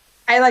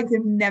 I like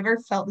have never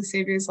felt the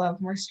Savior's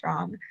love more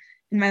strong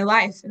in my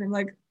life. And I'm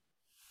like,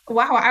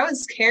 wow, I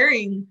was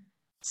carrying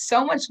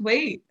so much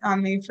weight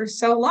on me for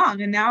so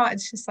long, and now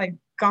it's just like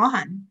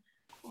gone.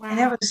 Wow. And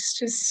it was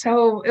just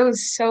it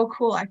was so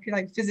cool. I could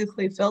like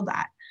physically feel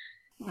that.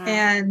 Wow.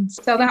 And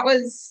so that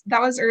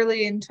was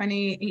early in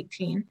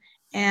 2018.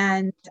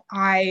 And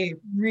I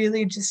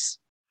really just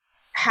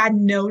had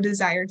no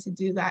desire to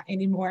do that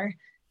anymore.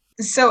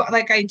 So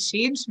like I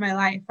changed my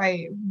life.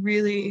 I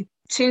really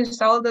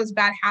changed all of those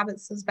bad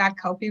habits, those bad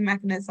coping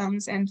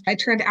mechanisms. And I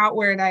turned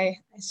outward. I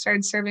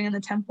started serving in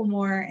the temple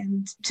more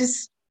and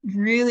just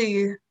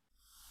really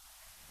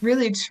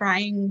really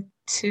trying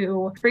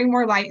to bring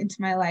more light into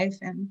my life.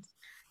 And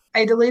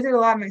I deleted a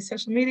lot of my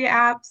social media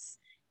apps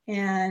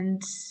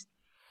and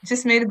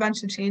just made a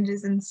bunch of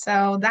changes. And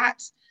so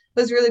that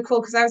was really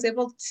cool because I was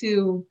able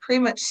to pretty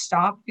much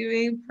stop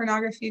viewing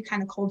pornography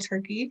kind of cold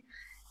turkey,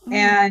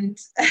 and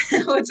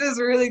which was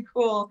really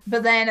cool.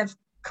 But then of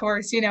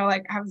course,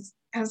 like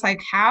I was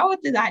like, how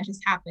did that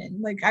just happen?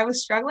 Like I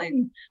was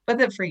struggling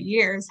with it for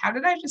years. How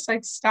did I just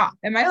like stop?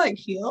 Am I like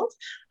healed?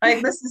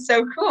 Like this is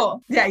so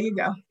cool. Yeah, you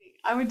go.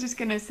 I was just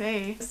gonna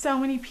say, so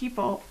many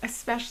people,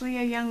 especially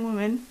a young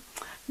woman,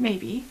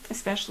 maybe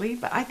especially,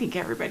 but I think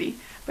everybody,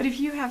 but if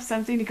you have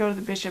something to go to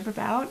the bishop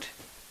about,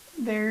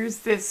 there's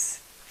this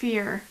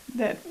fear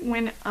that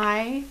when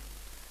I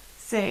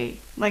say,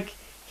 like,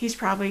 he's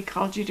probably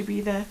called you to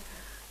be the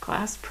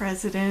class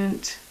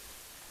president,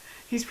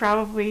 he's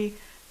probably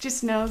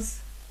just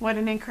knows what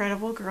an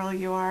incredible girl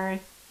you are,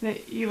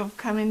 that you'll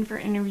come in for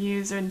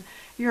interviews and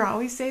you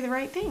always say the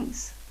right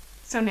things.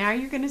 So now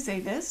you're going to say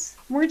this?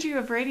 Weren't you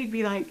afraid he'd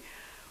be like,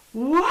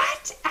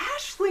 what?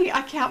 Ashley,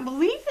 I can't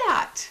believe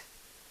that.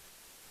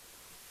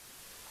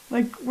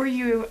 Like, were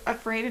you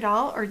afraid at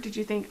all? Or did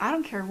you think, I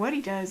don't care what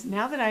he does.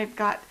 Now that I've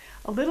got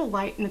a little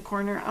light in the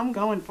corner, I'm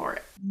going for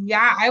it.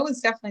 Yeah, I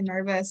was definitely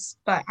nervous,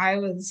 but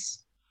that's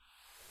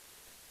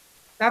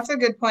a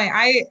good point.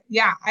 I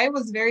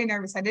was very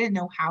nervous. I didn't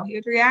know how he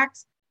would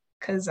react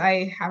because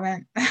I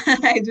haven't,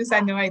 I just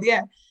had no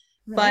idea.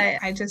 Right?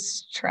 But I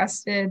just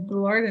trusted the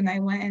Lord and I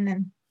went in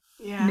and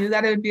Yeah, knew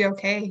that it would be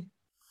okay.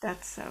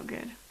 that's so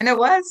good. And it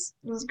was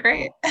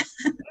great.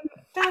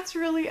 That's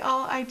really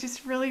all I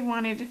just really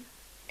wanted.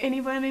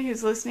 Anyone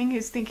who's listening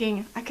who's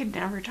thinking, I could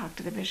never talk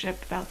to the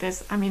bishop about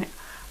this. I mean,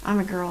 I'm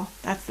a girl.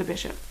 That's the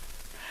bishop.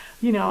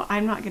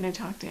 I'm not going to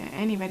talk to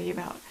anybody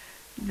about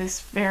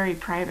this very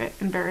private,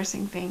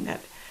 embarrassing thing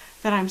that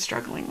I'm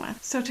struggling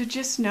with. So to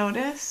just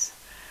notice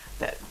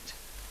that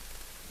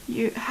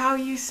how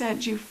you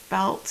said you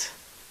felt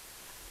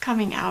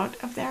coming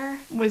out of there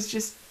was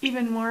just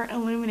even more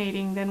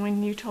illuminating than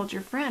when you told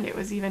your friend. It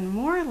was even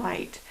more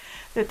light.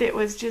 That it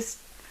was just,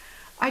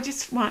 I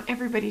just want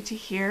everybody to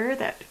hear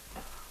that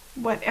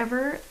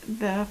whatever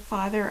the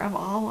father of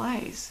all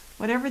lies,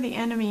 whatever the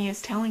enemy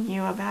is telling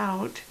you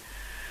about,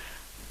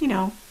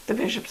 the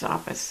bishop's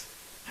office,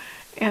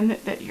 and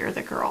that you're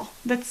the girl.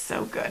 That's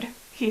so good.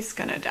 He's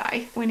gonna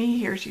die when he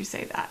hears you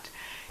say that.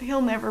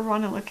 He'll never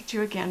want to look at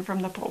you again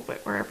from the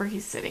pulpit wherever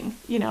he's sitting.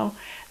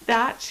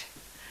 That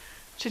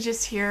to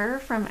just hear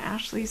from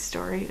Ashley's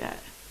story that,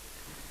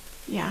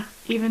 yeah,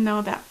 even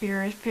though that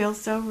fear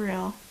feels so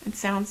real and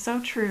sounds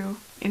so true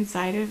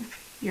inside of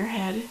your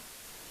head,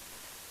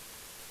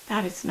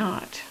 that is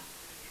not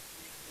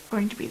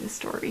going to be the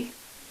story.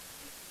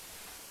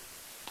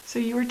 So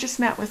you were just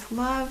met with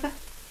love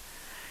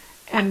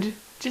and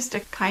just a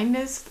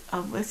kindness,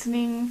 a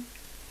listening.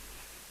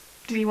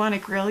 Did he want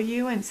to grill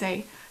you and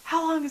say,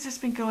 how long has this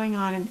been going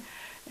on?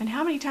 And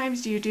how many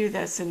times do you do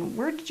this? And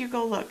where did you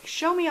go look?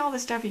 Show me all the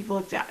stuff you've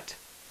looked at.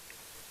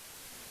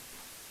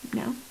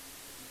 No? Of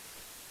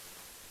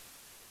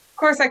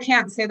course, I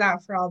can't say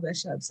that for all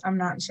bishops. I'm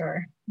not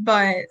sure.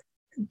 But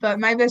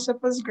my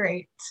bishop was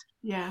great.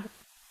 Yeah.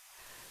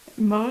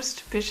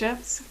 Most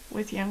bishops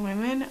with young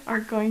women are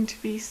going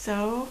to be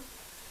so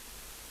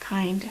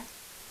kind,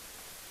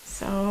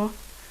 so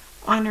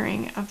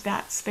honoring of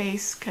that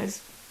space,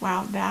 because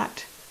wow,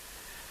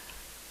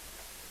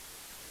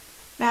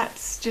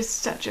 that's just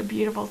such a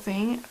beautiful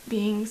thing,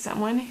 being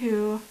someone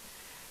who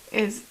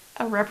is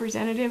a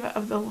representative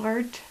of the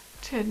Lord,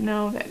 to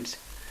know that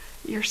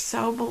you're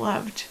so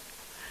beloved,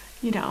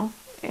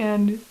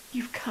 and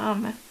you've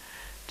come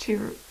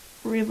to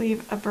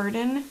relieve a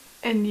burden,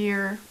 and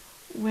you're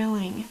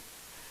willing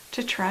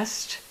to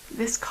trust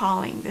this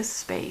calling, this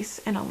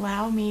space, and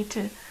allow me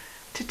to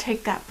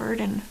take that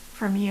burden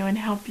from you and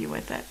help you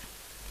with it.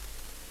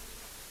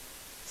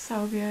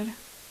 So good.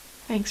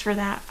 Thanks for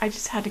that. I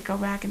just had to go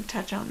back and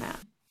touch on that.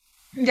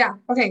 Yeah.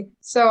 Okay.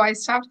 So I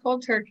stopped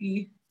cold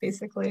turkey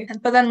basically.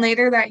 But then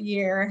later that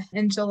year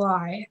in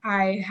July,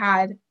 I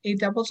had a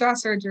double jaw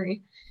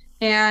surgery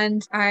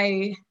and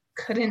I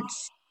couldn't.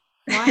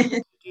 Why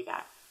did you do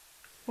that?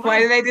 Why Why?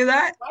 did I do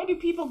that? Why do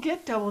people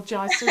get double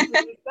jaw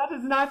surgery? That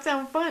does not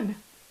sound fun.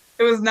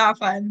 It was not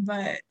fun,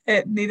 but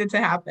it needed to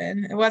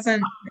happen.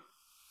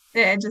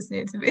 It just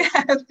needed to be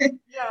happen.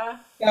 Yeah.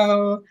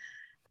 So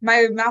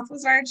my mouth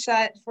was wired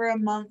shut for a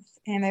month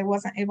and I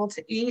wasn't able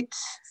to eat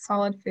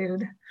solid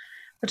food,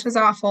 which was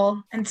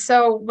awful. And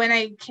so when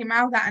I came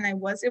out of that and I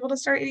was able to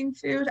start eating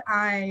food,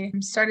 I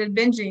started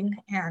binging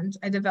and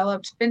I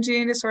developed binge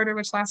eating disorder,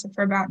 which lasted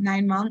for about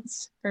 9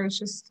 months. There was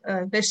just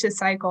a vicious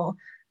cycle.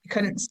 I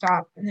couldn't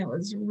stop and it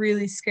was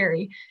really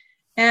scary.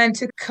 And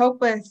to cope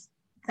with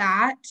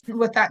that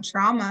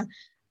trauma,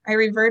 I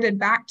reverted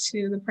back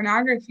to the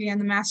pornography and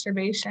the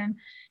masturbation.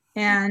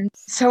 And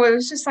so it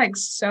was just like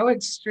so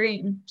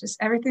extreme,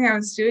 just everything I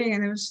was doing.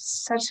 And it was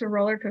just such a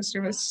roller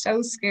coaster. It was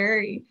so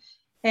scary.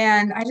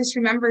 And I just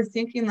remember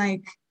thinking,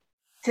 like,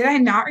 did I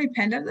not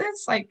repent of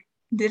this? Like,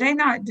 did I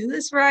not do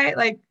this right?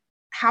 Like,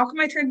 how come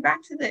I turned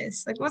back to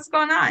this? Like, what's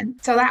going on?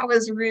 So that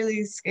was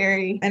really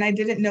scary. And I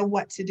didn't know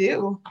what to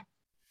do,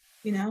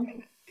 you know?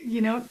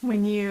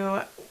 When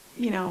you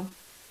know,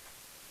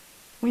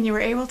 when you were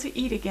able to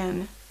eat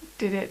again,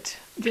 did it,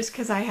 just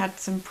because I had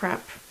some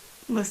prep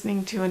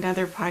listening to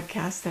another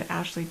podcast that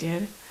Ashley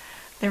did,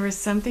 there was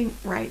something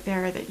right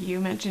there that you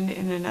mentioned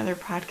in another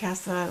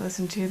podcast that I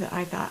listened to that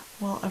I thought,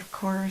 well, of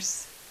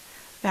course,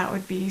 that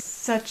would be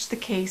such the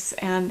case,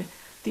 and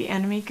the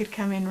enemy could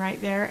come in right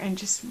there and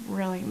just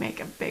really make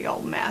a big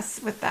old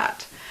mess with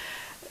that.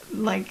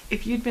 Like,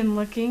 if you'd been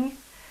looking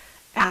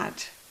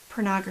at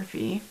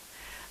pornography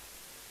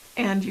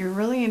and you're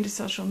really into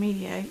social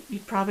media,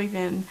 you'd probably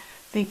been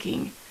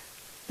thinking,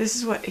 this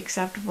is what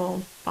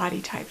acceptable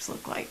body types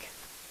look like,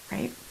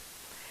 right?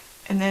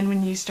 And then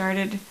when you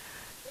started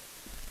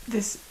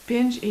this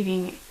binge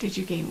eating, did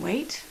you gain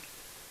weight?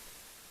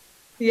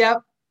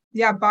 Yep.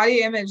 Yeah,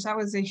 body image, that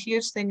was a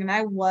huge thing. And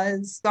I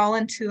was all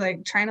into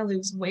like trying to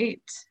lose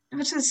weight,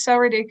 which is so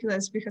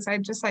ridiculous because I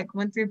just like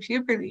went through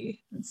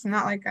puberty. It's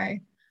not like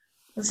I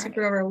was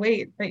super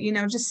overweight, but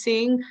just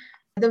seeing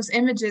those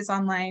images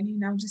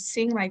online, just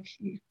seeing like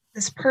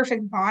this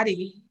perfect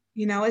body,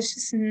 it's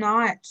just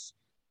not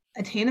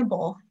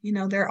attainable.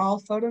 They're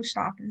all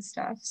Photoshop and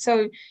stuff.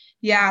 So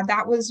yeah,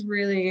 that was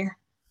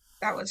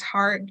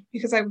hard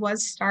because I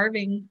was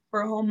starving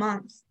for a whole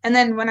month. And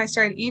then when I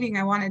started eating,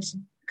 I wanted to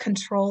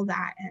control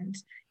that and,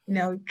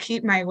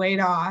 keep my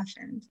weight off.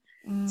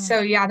 And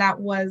so, yeah, that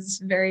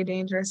was very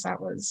dangerous. That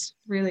was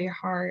really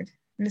hard.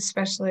 And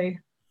especially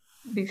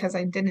because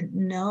I didn't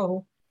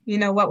know,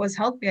 what was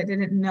healthy. I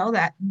didn't know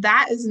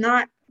that is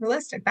not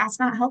realistic. That's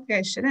not healthy.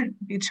 I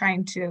shouldn't be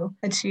trying to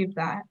achieve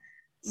that.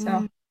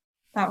 So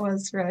that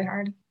was really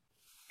hard.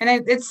 And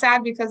it's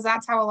sad because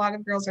that's how a lot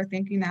of girls are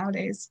thinking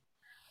nowadays.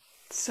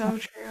 So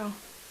true.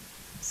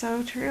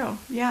 So true.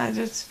 Yeah,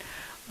 just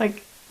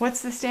like,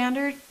 what's the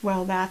standard?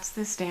 Well, that's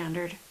the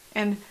standard.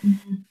 And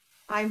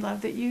I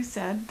love that you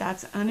said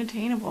that's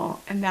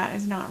unattainable and that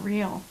is not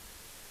real.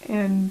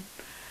 And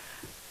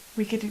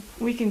we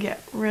can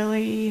get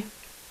really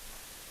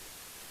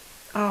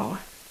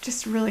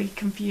just really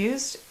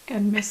confused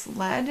and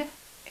misled,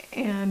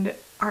 and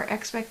our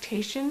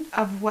expectation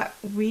of what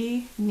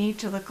we need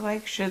to look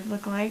like, should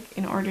look like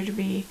in order to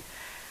be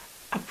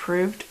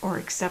approved or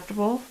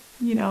acceptable,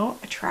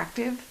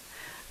 attractive.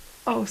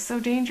 Oh, so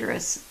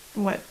dangerous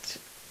what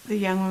the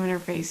young women are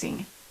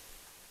facing.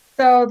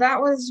 So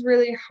that was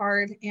really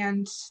hard.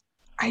 And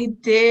I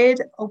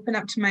did open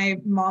up to my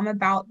mom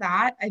about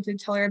that. I did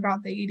tell her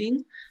about the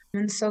eating.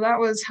 And so that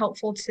was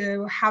helpful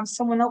to have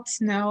someone else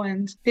know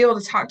and be able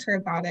to talk to her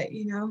about it,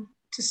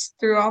 just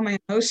through all my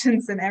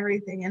emotions and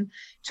everything, and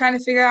trying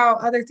to figure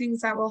out other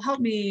things that will help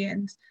me.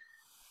 And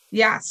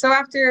yeah, so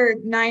after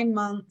 9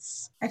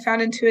 months, I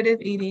found intuitive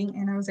eating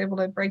and I was able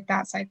to break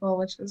that cycle,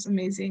 which was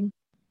amazing.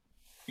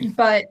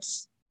 But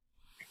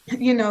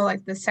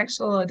like the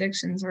sexual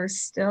addictions were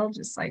still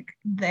just like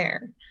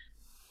there.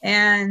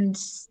 And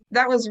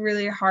that was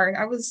really hard.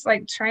 I was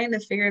like trying to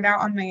figure it out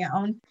on my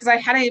own because I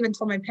hadn't even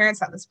told my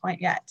parents at this point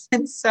yet.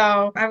 And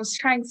so I was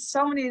trying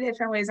so many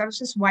different ways. I was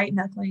just white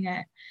knuckling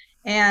it.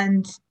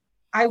 And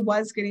I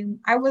was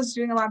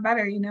doing a lot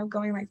better,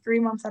 going like 3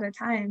 months at a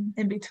time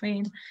in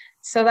between.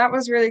 So that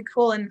was really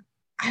cool. And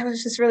I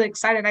was just really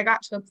excited. I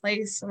got to a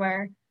place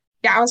where,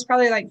 I was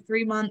probably like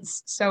 3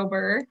 months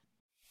sober.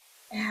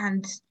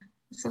 And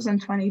this was in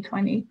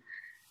 2020.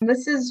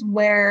 This is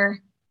where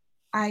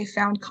I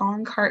found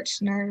Colin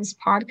Karchner's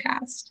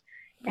podcast,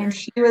 and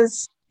he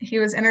was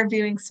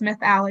interviewing Smith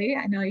Alley.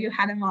 I know you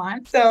had him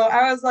on. So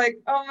I was like,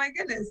 oh my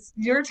goodness,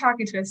 you're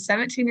talking to a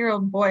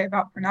 17-year-old boy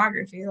about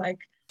pornography. Like,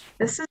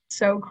 this is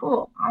so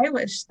cool. I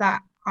wish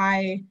that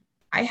I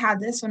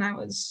had this when I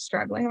was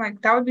struggling. Like,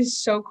 that would be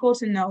so cool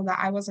to know that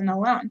I wasn't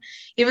alone,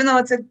 even though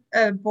it's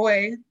a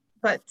boy,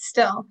 but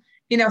still,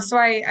 so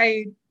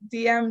I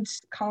DM'd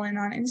Colin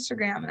on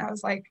Instagram and I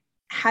was like,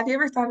 have you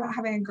ever thought about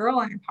having a girl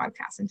on your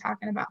podcast and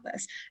talking about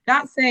this?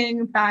 Not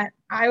saying that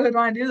I would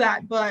want to do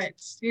that, but,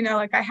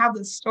 like, I have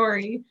this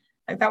story,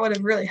 like, that would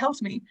have really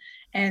helped me.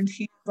 And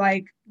he's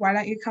like, why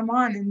don't you come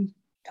on and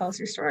tell us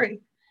your story?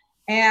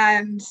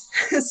 And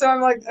so I'm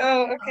like,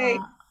 oh, okay.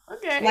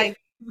 Okay. Like,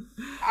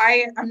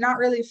 I'm not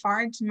really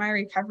far into my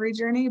recovery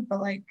journey,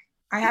 but like,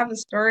 I have a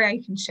story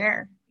I can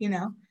share,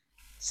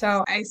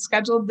 So I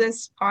scheduled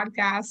this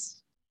podcast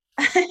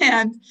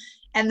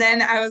and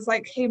then I was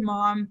like, hey,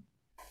 Mom,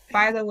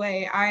 by the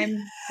way, I'm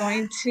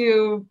going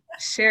to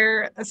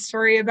share a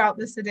story about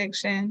this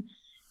addiction,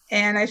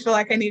 and I feel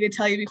like I need to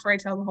tell you before I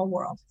tell the whole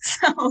world.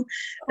 So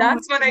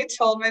that's when I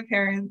told my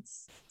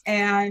parents,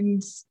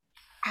 and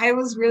I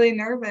was really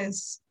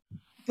nervous,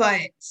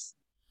 but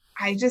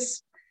I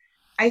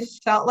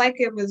felt like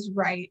it was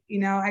right.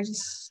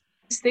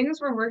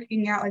 Things were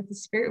working out, like the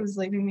spirit was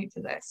leading me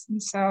to this.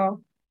 And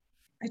so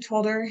I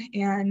told her,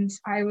 and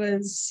I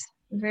was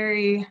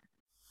very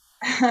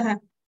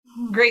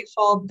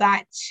grateful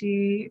that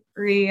she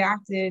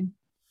reacted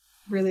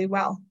really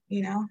well,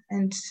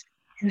 and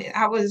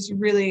that was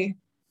really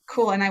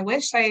cool. And I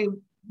wish I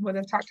would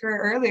have talked to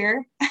her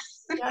earlier.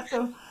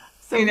 Yeah,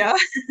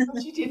 So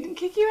she didn't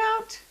kick you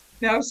out?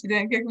 No, she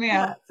didn't kick me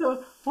Yeah. out.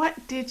 So what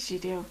did she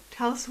do?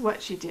 Tell us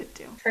what she did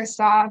do. First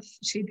off,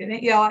 she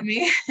didn't yell at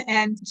me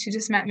and she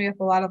just met me with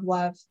a lot of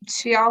love.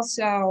 She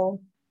also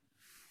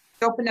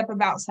opened up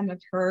about some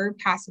of her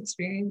past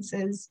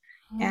experiences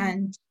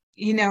and,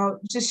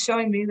 just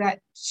showing me that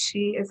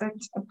she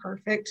isn't a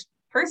perfect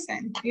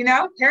person.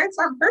 Parents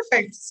aren't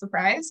perfect,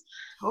 surprise.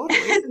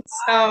 Totally.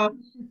 So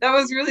that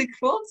was really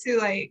cool to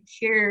like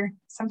hear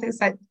some things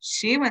that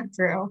she went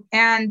through.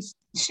 And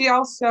she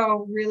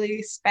also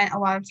really spent a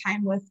lot of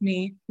time with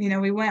me.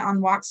 We went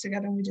on walks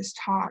together and we just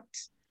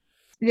talked.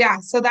 Yeah,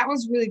 so that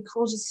was really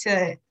cool just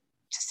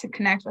to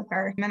connect with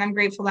her. And I'm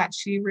grateful that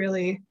she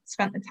really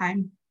spent the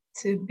time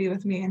to be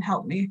with me and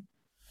help me.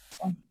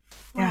 So,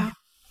 yeah. Wow.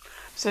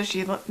 So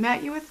she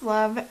met you with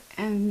love,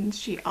 and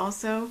she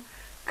also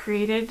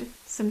created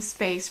some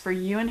space for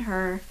you and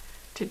her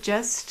to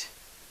just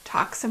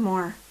talk some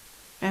more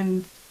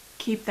and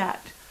keep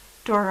that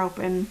door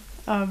open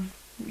of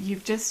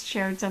you've just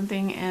shared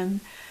something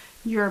and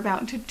you're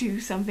about to do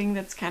something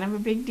that's kind of a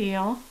big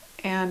deal,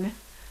 and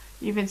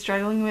you've been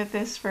struggling with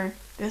this for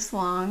this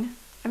long.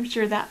 I'm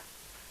sure that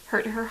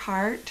hurt her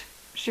heart.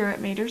 I'm sure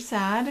it made her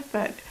sad,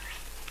 but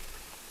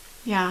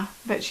yeah,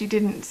 but she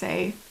didn't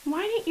say,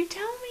 "Why didn't you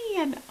tell me?"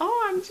 And,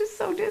 "Oh, I'm just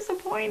so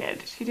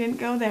disappointed." She didn't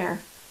go there.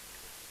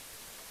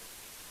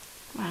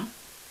 Wow.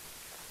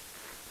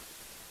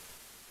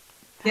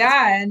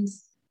 Yeah. And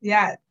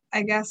yeah,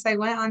 I guess I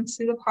went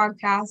onto the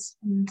podcast,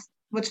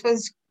 which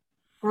was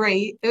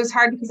great. It was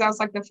hard because that was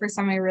like the first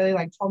time I really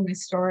like told my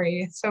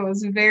story. So it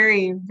was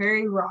very,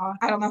 very raw.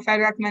 I don't know if I'd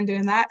recommend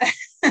doing that,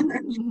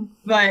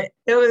 but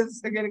it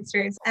was a good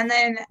experience. And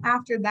then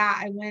after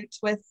that, I went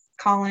with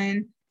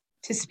Colin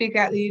to speak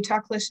at the Utah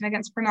Coalition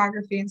Against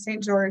Pornography in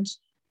St. George,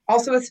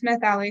 also with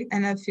Smith Alley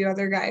and a few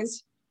other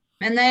guys.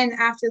 And then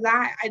after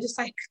that, I just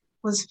like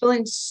was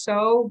feeling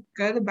so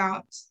good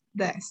about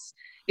this,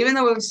 even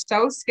though it was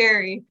so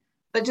scary,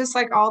 but just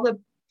like all the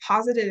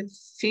positive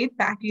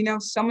feedback,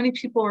 so many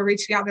people were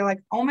reaching out. They're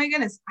like, oh my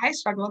goodness, I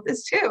struggle with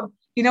this too.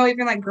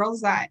 Even like girls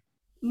that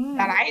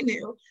I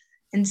knew.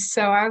 And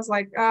so I was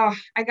like, oh,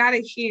 I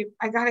gotta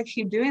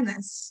keep doing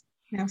this.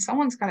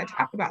 Someone's got to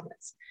talk about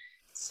this.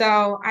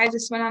 So I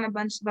just went on a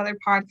bunch of other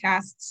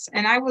podcasts,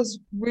 and I was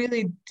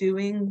really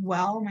doing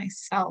well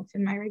myself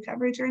in my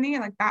recovery journey.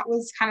 Like that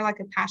was kind of like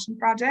a passion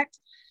project.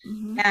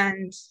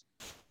 And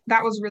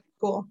that was really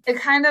cool. It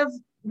kind of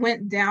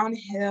went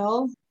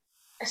downhill.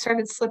 I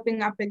started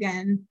slipping up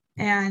again,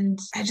 and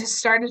I just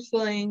started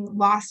feeling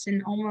lost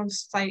and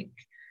almost like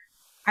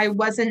I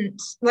wasn't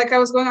like I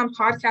was going on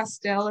podcasts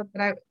still,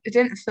 but it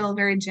didn't feel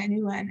very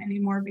genuine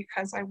anymore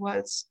because I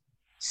was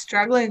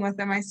struggling with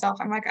it myself.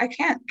 I'm like, I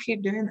can't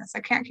keep doing this. I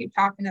can't keep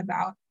talking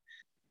about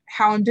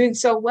how I'm doing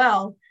so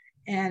well.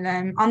 And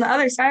I'm on the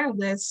other side of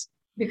this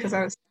because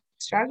I was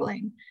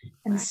struggling.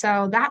 And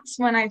so that's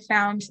when I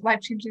found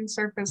Life Changing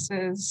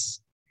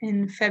Surfaces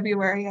in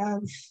February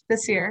of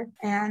this year.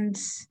 And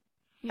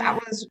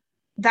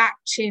that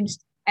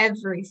changed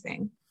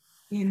everything,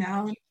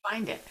 How did you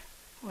find it?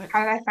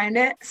 How did I find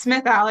it?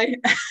 Smith Alley.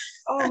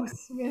 Oh,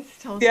 Smith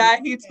told Yeah,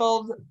 you.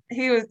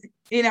 he was,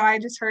 I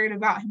just heard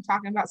about him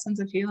talking about Sons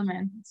of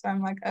Helaman. So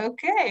I'm like,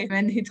 okay.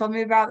 And he told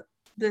me about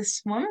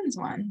this woman's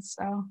one.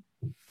 So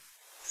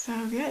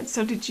good.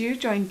 So did you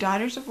join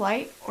Daughters of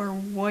Light or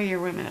Warrior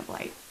Women of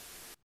Light?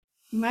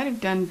 You might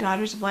have done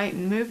Daughters of Light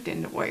and moved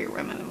into Warrior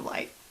Women of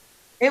Light.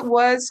 it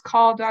was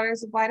called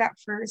Daughters of Light at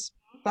first,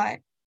 but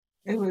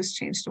it was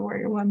changed to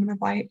Warrior Women of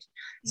Light.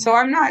 Yeah. So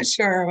I'm not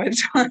sure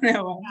which one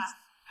it was.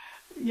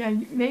 Yeah,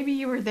 maybe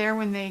you were there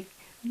when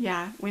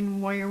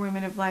when Warrior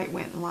Women of Light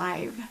went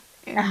live.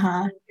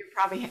 And you're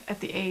probably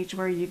at the age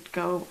where you'd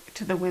go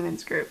to the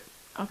women's group.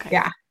 Okay.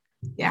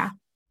 Yeah.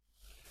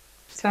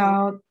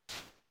 So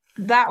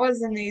that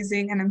was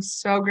amazing. And I'm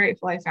so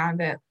grateful I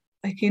found it.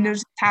 Like,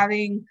 just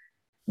having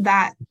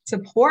that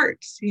support,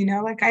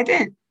 like I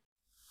didn't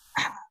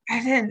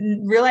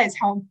realize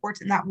how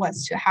important that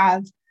was to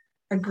have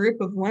a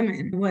group of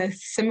women with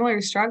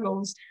similar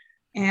struggles,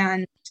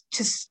 and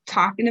just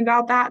talking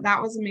about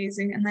that was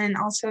amazing. And then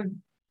also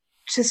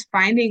just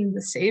finding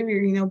the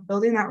Savior,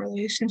 building that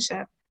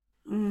relationship,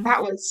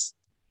 that was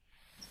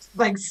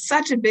like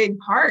such a big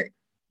part,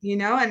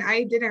 and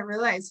I didn't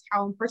realize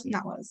how important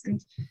that was.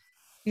 And,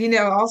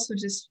 also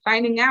just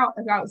finding out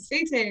about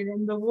Satan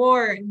and the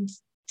war and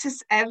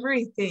just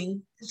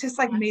everything, it just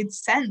like made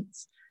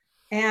sense.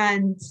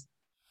 And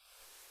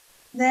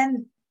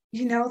then,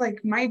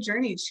 like my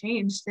journey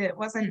changed. It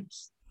wasn't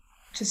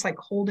just like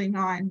holding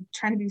on,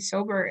 trying to be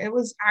sober. It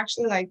was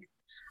actually like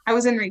I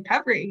was in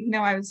recovery,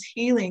 I was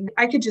healing.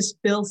 I could just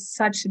feel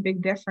such a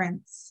big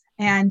difference,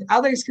 and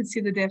others could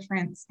see the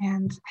difference.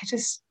 And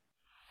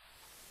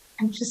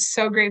I'm just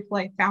so grateful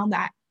I found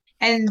that.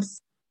 And,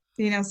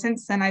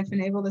 since then I've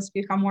been able to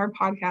speak on more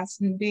podcasts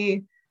and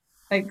be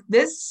like,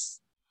 this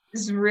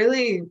is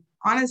really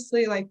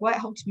honestly like what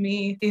helped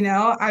me.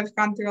 I've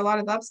gone through a lot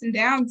of ups and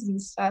downs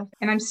and stuff,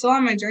 and I'm still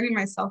on my journey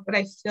myself, but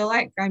I feel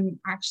like I'm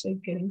actually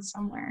getting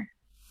somewhere,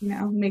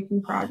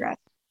 making progress.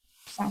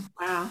 So.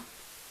 Wow.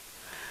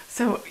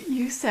 So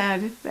you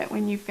said that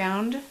when you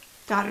found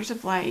Daughters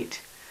of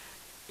Light,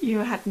 you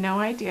had no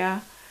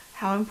idea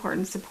how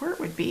important support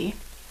would be.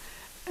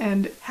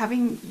 And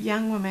having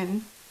young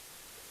women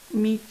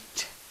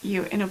meet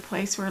you in a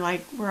place where,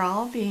 like, we're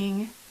all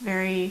being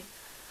very,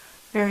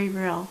 very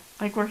real.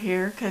 Like, we're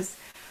here because,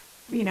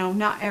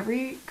 not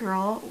every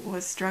girl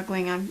was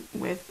struggling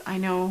with, I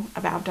know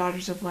about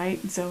Daughters of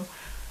Light. And so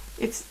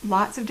it's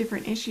lots of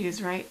different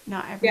issues, right?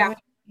 Not Yeah. everyone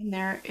in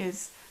there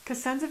is,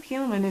 because Sons of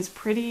Helaman is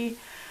pretty,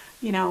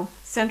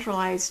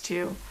 centralized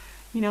to,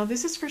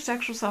 this is for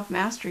sexual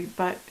self-mastery,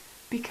 but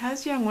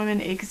because young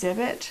women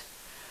exhibit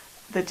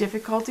the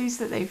difficulties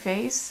that they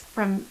face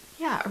from,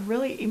 a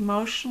really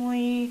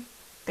emotionally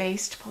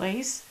based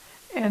place,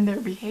 and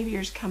their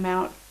behaviors come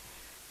out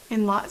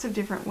in lots of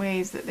different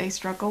ways that they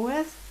struggle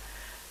with,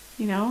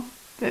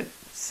 that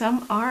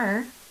some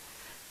are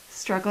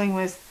struggling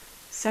with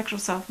sexual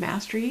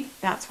self-mastery.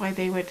 That's why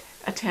they would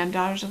attend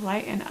Daughters of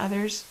Light, and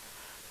others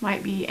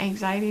might be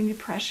anxiety and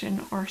depression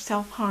or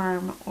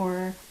self-harm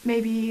or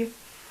maybe,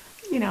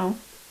 you know,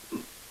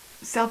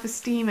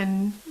 self-esteem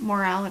and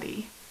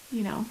morality,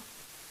 you know.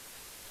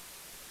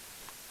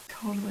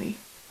 Totally.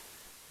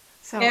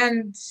 So,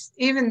 And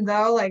even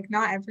though like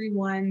not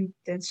everyone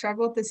did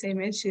struggle with the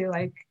same issue,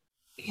 like,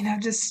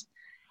 just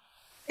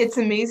it's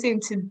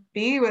amazing to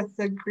be with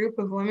a group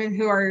of women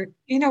who are,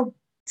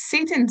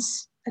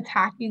 Satan's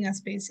attacking us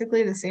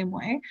basically the same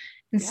way.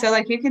 And yeah. so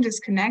like you can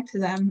just connect to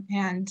them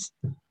and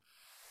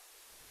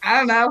I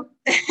don't know.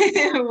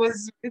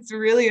 It's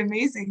really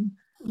amazing.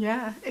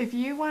 Yeah. If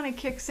you want to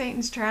kick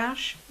Satan's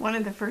trash, one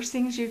of the first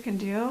things you can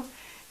do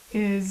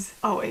is,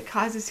 it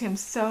causes him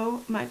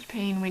so much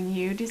pain when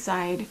you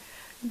decide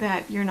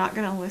that you're not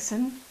going to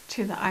listen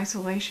to the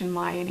isolation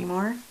lie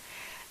anymore.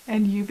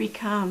 And you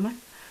become,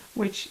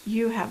 which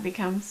you have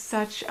become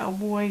such a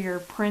warrior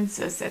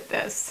princess at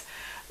this,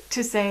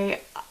 to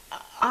say,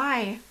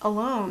 I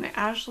alone,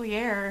 Ashley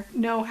Eyre,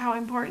 know how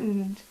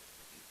important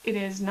it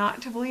is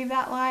not to believe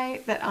that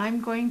lie, that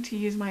I'm going to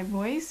use my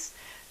voice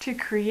to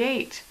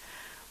create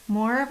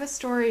more of a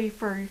story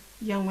for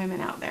young women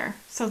out there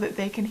so that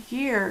they can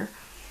hear,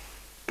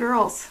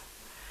 girls,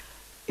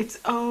 it's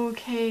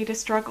okay to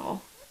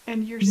struggle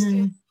and you're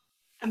still Mhm.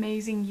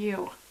 amazing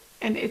you.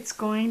 And it's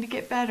going to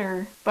get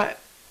better,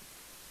 but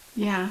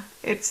yeah,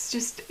 it's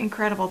just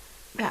incredible.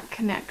 That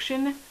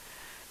connection,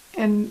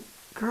 and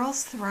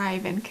girls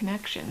thrive in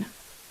connection.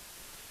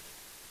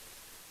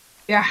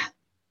 Yeah.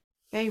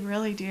 They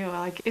really do.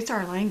 Like, it's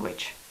our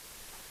language.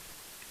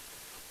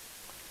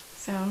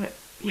 So,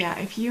 yeah,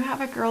 if you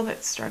have a girl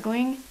that's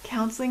struggling,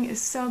 counseling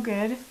is so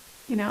good,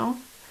 you know,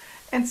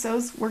 and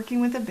so's working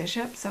with a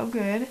bishop, so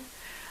good.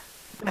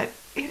 But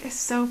it is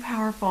so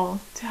powerful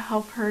to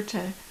help her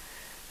to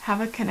have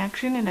a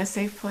connection in a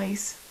safe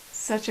place.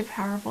 Such a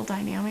powerful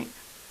dynamic.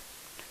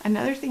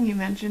 Another thing you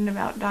mentioned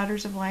about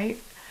Daughters of Light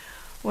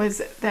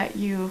was that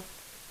you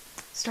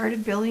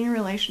started building a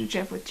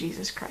relationship with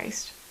Jesus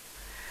Christ.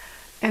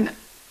 And,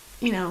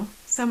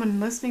 someone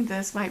listening to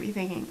this might be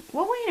thinking,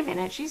 well, wait a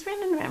minute, she's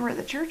been a member of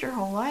the church her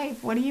whole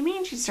life. What do you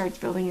mean she starts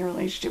building a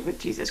relationship with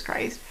Jesus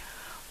Christ?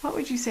 What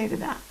would you say to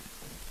that?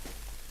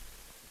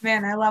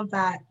 Man, I love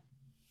that.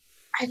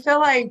 I feel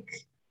like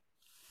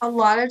a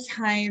lot of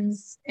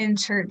times in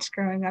church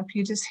growing up,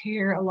 you just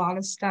hear a lot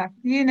of stuff.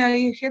 You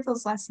hear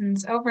those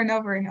lessons over and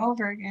over and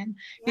over again.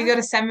 You Yeah. go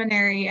to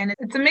seminary and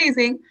it's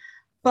amazing,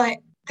 but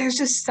there's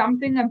just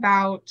something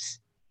about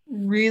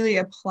really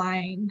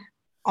applying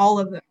all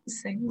of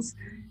those things,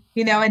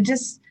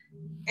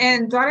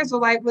 and Daughters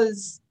of Light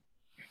was,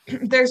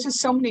 there's just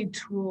so many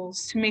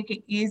tools to make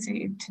it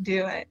easy to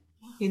do it,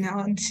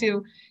 and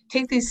to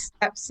take these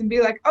steps and be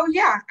like, oh,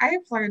 yeah, I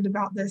have learned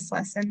about this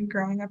lesson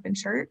growing up in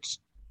church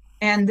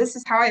and this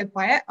is how I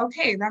apply it.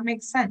 Okay, that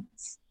makes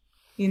sense,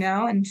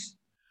 and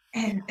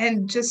Yeah.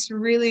 and just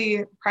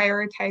really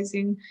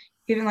prioritizing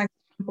even like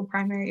simple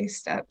primary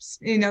steps,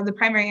 the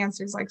primary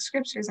answers like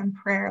scriptures and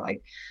prayer.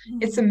 Like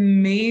it's Mhm.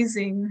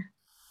 amazing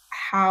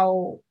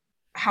how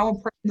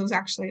important those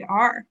actually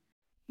are,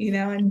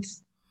 and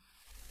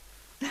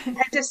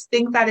I just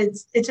think that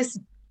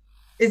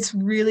it's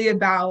really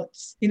about,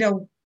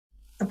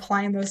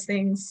 applying those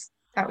things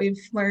that we've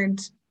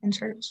learned in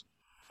church.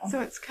 So, So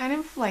it's kind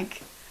of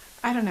like,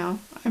 I don't know,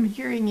 I'm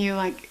hearing you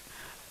like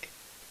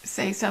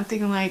say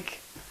something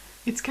like,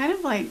 it's kind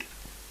of like,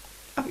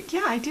 oh,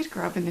 yeah, I did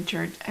grow up in the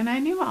church and I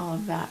knew all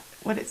of that,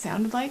 what it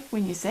sounded like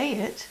when you say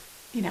it,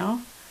 you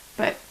know,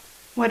 but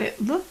what it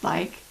looked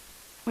like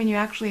when you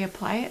actually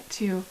apply it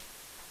to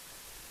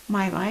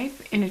my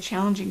life in a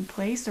challenging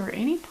place or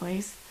any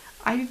place,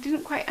 I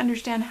didn't quite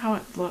understand how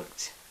it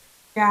looked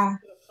yeah.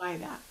 to apply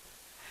that.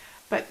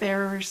 But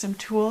there were some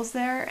tools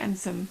there and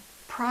some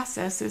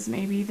processes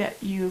maybe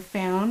that you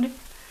found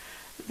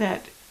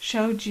that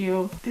showed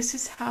you this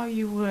is how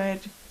you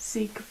would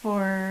seek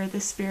for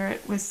the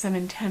Spirit with some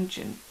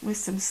intention, with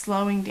some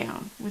slowing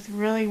down, with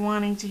really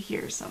wanting to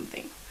hear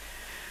something.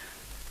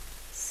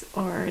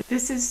 Or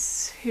this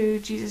is who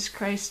Jesus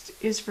Christ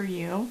is for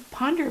you.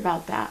 Ponder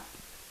about that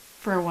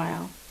for a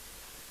while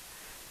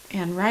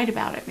and write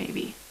about it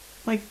maybe.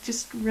 Like,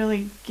 just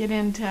really get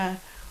into,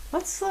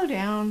 let's slow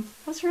down.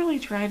 Let's really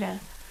try to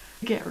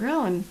get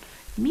real and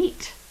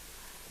meet.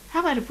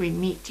 How about if we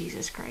meet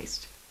Jesus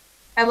Christ?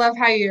 I love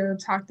how you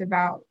talked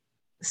about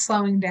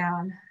slowing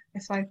down. I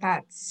feel like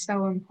that's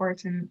so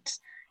important.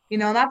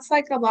 That's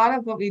like a lot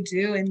of what we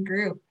do in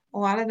group. A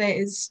lot of it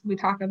is we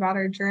talk about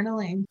our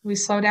journaling. We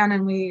slow down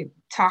and we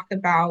talk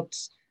about,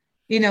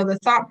 the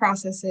thought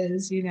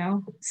processes,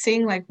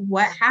 seeing like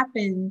what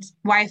happened,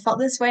 why I felt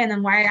this way, and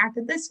then why I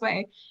acted this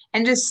way.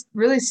 And just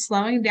really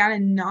slowing down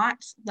and not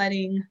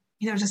letting,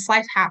 just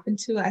life happen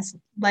to us,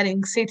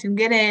 letting Satan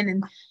get in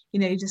and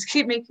you just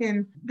keep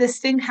making this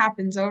thing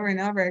happens over and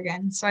over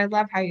again. So I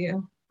love how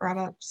you brought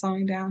up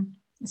slowing down.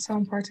 It's so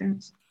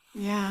important.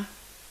 Yeah.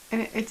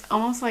 And it's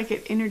almost like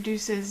it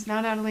introduces,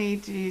 not only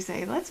do you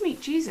say, let's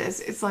meet Jesus,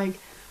 it's like,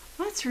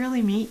 let's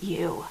really meet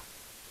you.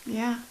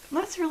 Yeah,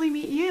 let's really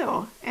meet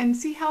you and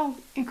see how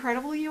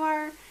incredible you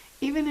are.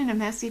 Even in a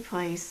messy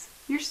place,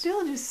 you're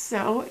still just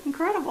so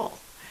incredible.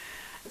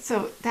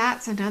 So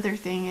that's another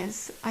thing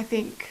is I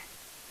think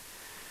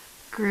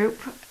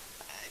group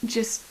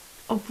just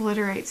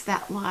obliterates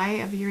that lie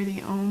of you're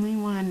the only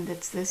one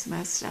that's this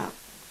messed up.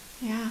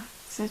 Yeah,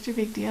 such a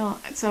big deal.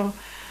 So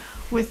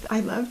I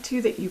love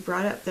too that you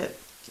brought up that,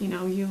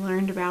 you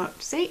learned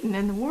about Satan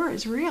and the war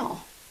is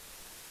real.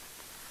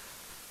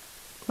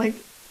 Like,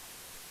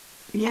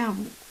 yeah,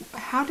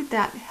 how did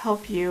that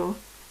help you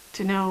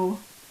to know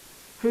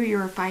who you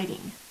were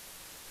fighting?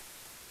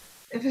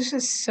 It was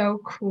just so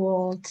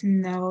cool to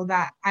know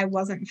that I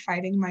wasn't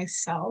fighting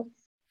myself,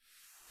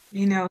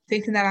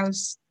 thinking that I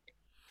was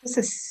just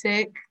a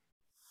sick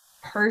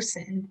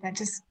person that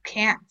just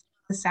can't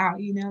figure this out,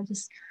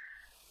 just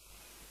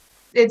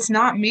it's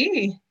not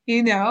me,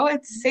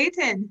 it's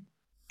Satan.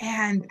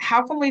 And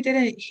how come we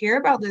didn't hear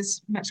about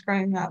this much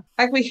growing up?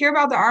 Like we hear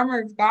about the armor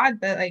of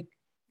God, but like,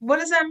 what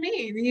does that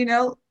mean?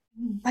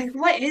 Like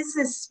what is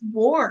this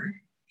war?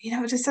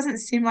 It just doesn't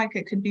seem like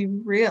it could be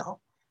real.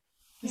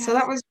 So Yes.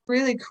 that was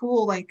really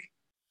cool. Like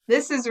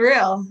this is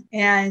real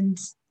and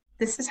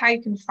this is how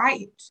you can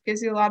fight. It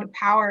gives you a lot of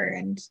power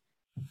and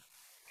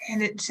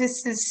it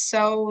just is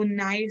so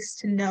nice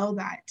to know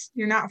that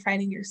you're not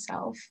fighting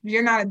yourself.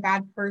 You're not a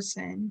bad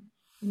person.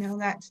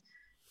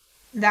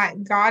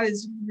 That God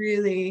is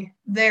really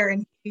there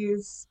and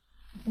he's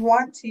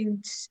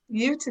wanting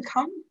you to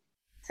come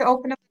to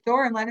open up the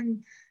door and let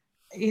him,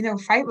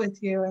 fight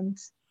with you. And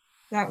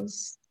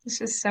it's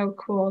just so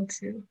cool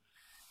to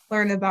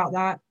learn about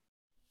that.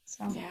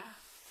 So Yeah.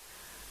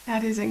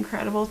 That is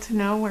incredible to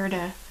know where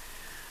to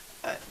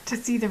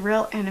see the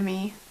real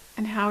enemy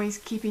and how he's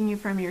keeping you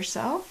from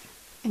yourself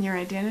and your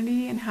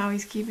identity and how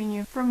he's keeping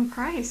you from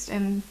Christ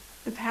and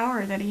the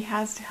power that he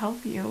has to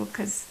help you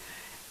because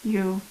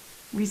you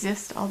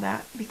resist all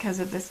that because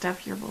of the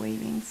stuff you're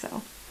believing.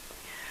 So,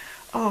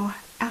 oh,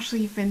 Ashley,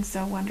 you've been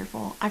so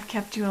wonderful. I've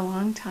kept you a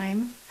long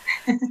time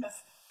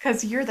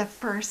because you're the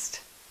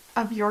first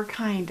of your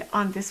kind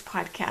on this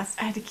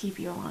podcast. I had to keep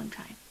you a long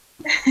time.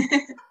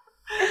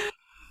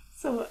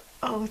 So,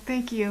 oh,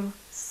 thank you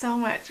so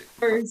much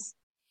from first,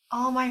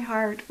 all my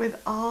heart,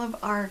 with all of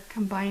our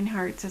combined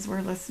hearts as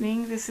we're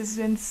listening. This has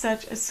been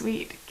such a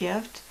sweet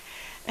gift.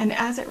 And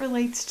as it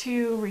relates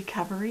to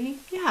recovery,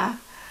 yeah,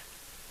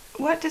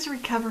 what does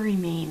recovery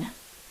mean?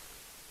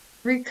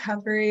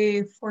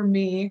 recovery for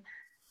me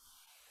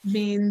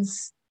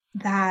means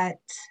that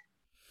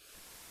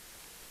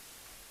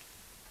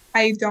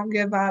I don't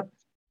give up,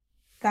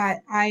 that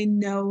I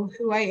know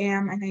who I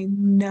am and I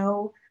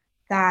know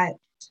that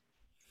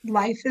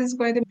life is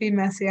going to be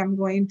messy. I'm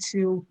going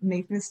to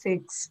make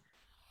mistakes,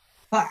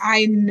 but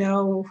I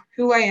know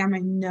who I am. I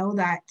know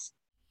that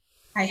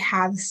I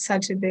have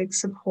such a big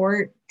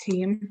support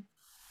team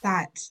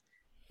that,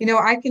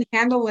 I can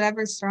handle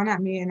whatever's thrown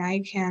at me and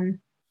I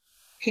can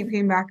keep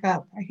getting back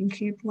up. I can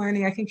keep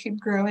learning. I can keep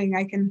growing.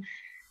 I can,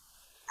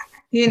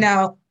 you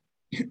know,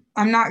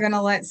 I'm not going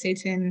to let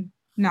Satan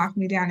knock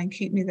me down and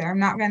keep me there. I'm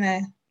not going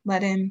to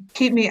let him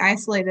keep me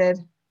isolated.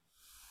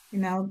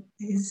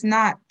 He's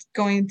not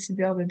going to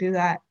be able to do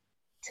that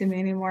to me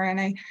anymore.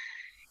 And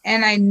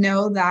I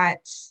know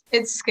that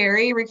it's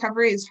scary.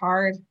 Recovery is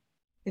hard.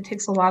 It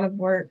takes a lot of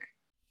work,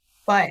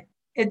 but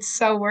it's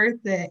so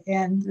worth it.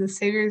 And the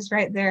Savior's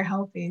right there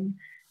helping.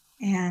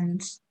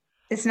 And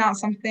it's not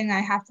something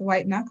I have to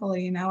white knuckle,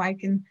 I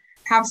can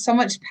have so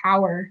much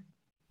power,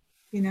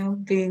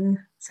 being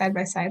side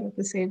by side with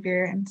the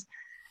Savior and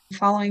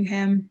following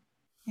him.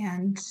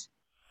 And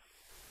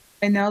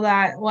I know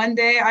that one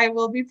day I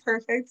will be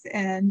perfect,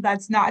 and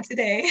that's not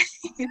today.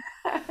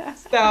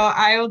 So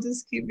I will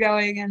just keep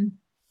going and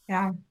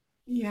yeah.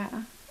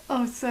 Yeah.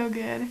 Oh, so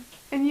good.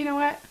 And you know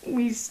what?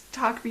 We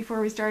talked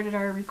before we started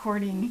our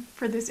recording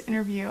for this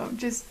interview,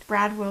 just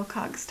Brad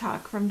Wilcox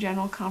talk from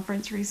General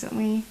Conference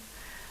recently.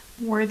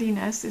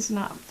 Worthiness is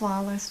not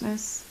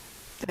flawlessness.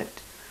 That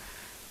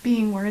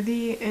being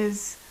worthy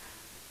is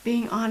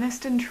being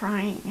honest and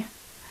trying.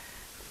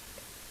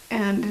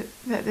 And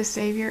that the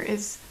Savior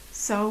is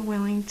so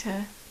willing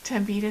to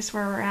meet us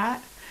where we're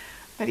at.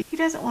 But he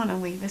doesn't want to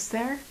leave us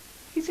there.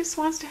 He just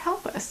wants to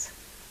help us.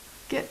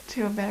 get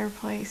to a better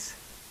place.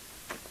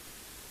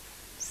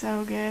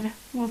 So good.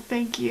 Well,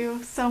 thank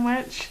you so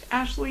much,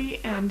 Ashley.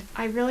 And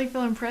I really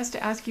feel impressed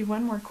to ask you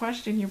one more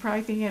question. You're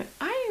probably thinking,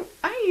 I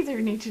either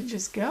need to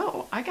just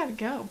go. I got to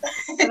go.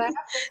 But I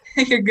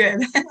have You're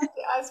good. to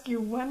ask you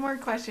one more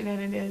question,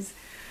 and it is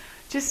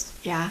just,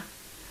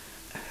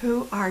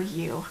 who are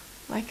you?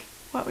 Like,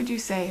 what would you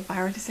say if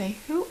I were to say,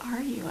 who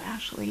are you,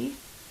 Ashley?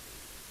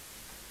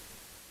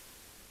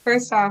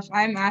 First off,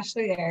 I'm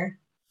Ashley Eyre.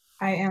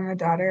 I am a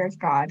daughter of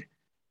God.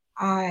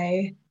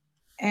 I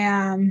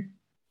am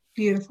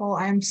beautiful.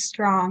 I'm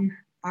strong.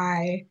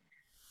 I'm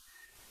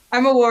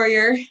a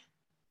warrior.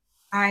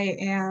 I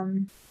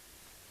am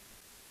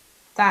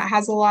that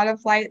has a lot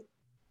of light,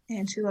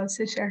 and she loves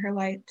to share her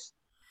light.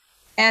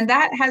 And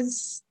that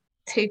has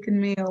taken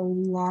me a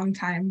long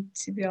time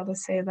to be able to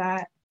say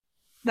that.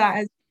 That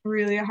is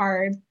really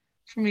hard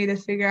for me to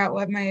figure out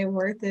what my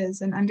worth is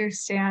and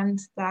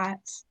understand that.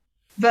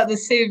 But the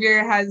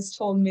Savior has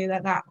told me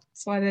that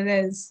that's what it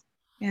is.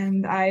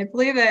 And I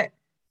believe it.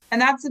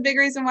 And that's the big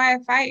reason why I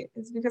fight,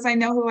 is because I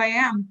know who I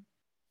am.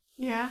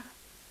 Yeah.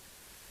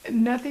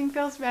 Nothing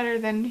feels better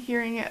than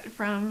hearing it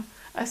from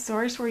a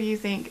source where you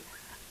think,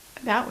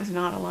 that was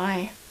not a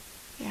lie.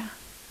 Yeah.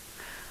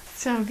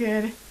 So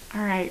good.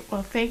 All right.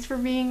 Well, thanks for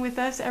being with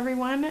us,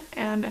 everyone.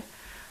 And I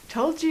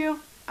told you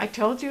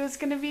it's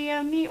going to be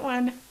a neat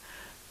one.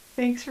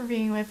 Thanks for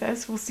being with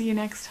us. We'll see you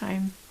next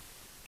time.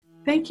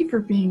 Thank you for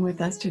being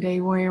with us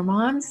today, Warrior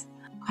Moms.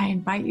 I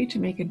invite you to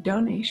make a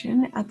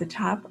donation at the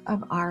top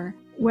of our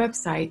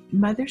website,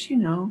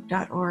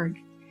 mothershowknow.org.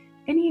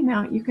 Any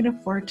amount you can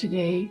afford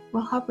today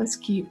will help us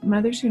keep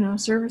Mothers Who Know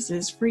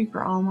services free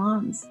for all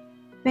moms.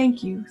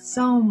 Thank you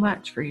so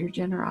much for your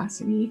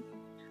generosity.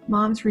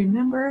 Moms,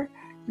 remember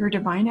your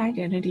divine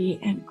identity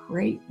and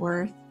great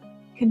worth.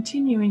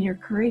 Continue in your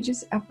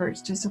courageous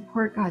efforts to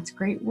support God's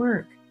great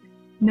work.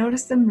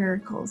 Notice the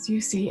miracles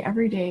you see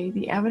every day,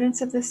 the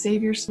evidence of the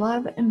Savior's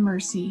love and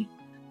mercy.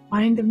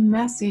 Find the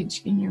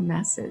message in your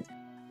message.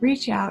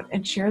 Reach out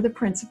and share the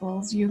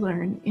principles you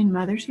learn in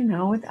Mothers Who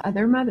Know with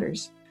other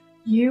mothers.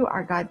 You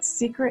are God's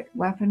secret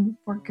weapon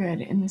for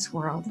good in this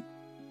world.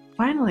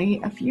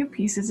 Finally, a few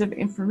pieces of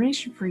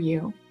information for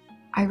you.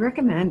 I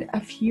recommend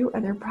a few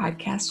other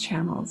podcast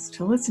channels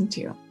to listen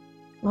to.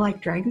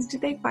 Like Dragons Do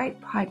They Fight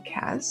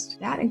podcast,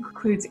 that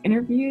includes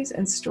interviews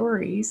and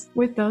stories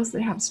with those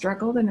that have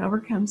struggled and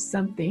overcome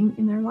something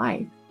in their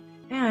life.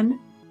 And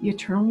the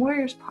Eternal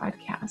Warriors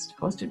podcast,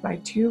 hosted by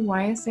two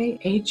YSA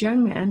age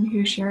young men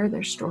who share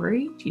their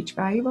story, teach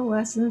valuable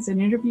lessons, and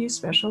interview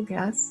special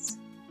guests.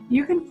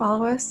 You can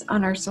follow us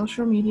on our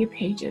social media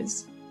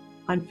pages.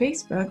 On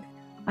Facebook,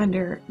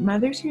 under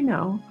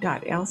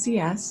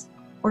motherswhoknow.lcs,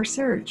 or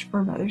search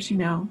for Mothers Who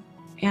Know.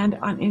 And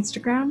on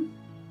Instagram,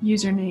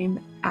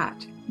 username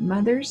at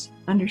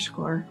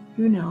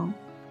mothers_who-know.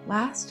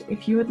 Last,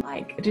 if you would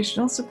like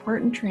additional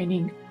support and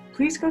training,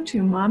 please go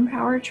to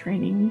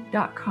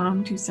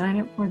mompowertraining.com to sign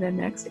up for the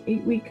next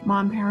 8-week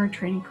Mom Power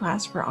Training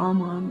class for all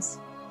moms.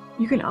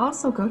 You can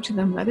also go to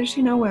the Mothers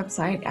Who Know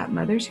website at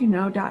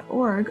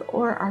motherswhoknow.org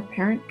or our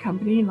parent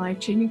company, Life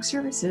Changing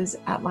Services,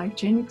 at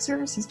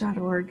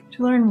lifechangingservices.org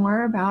to learn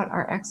more about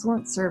our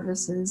excellent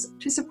services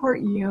to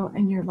support you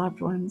and your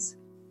loved ones.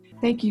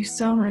 Thank you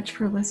so much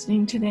for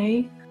listening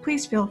today.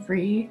 Please feel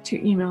free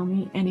to email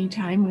me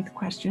anytime with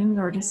questions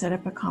or to set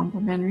up a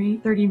complimentary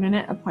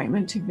 30-minute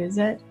appointment to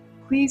visit.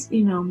 Please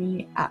email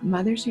me at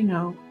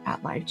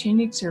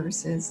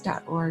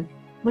motherswhoknow@lifechangingservices.org.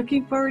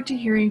 Looking forward to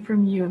hearing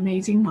from you,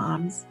 amazing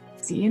moms.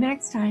 See you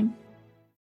next time.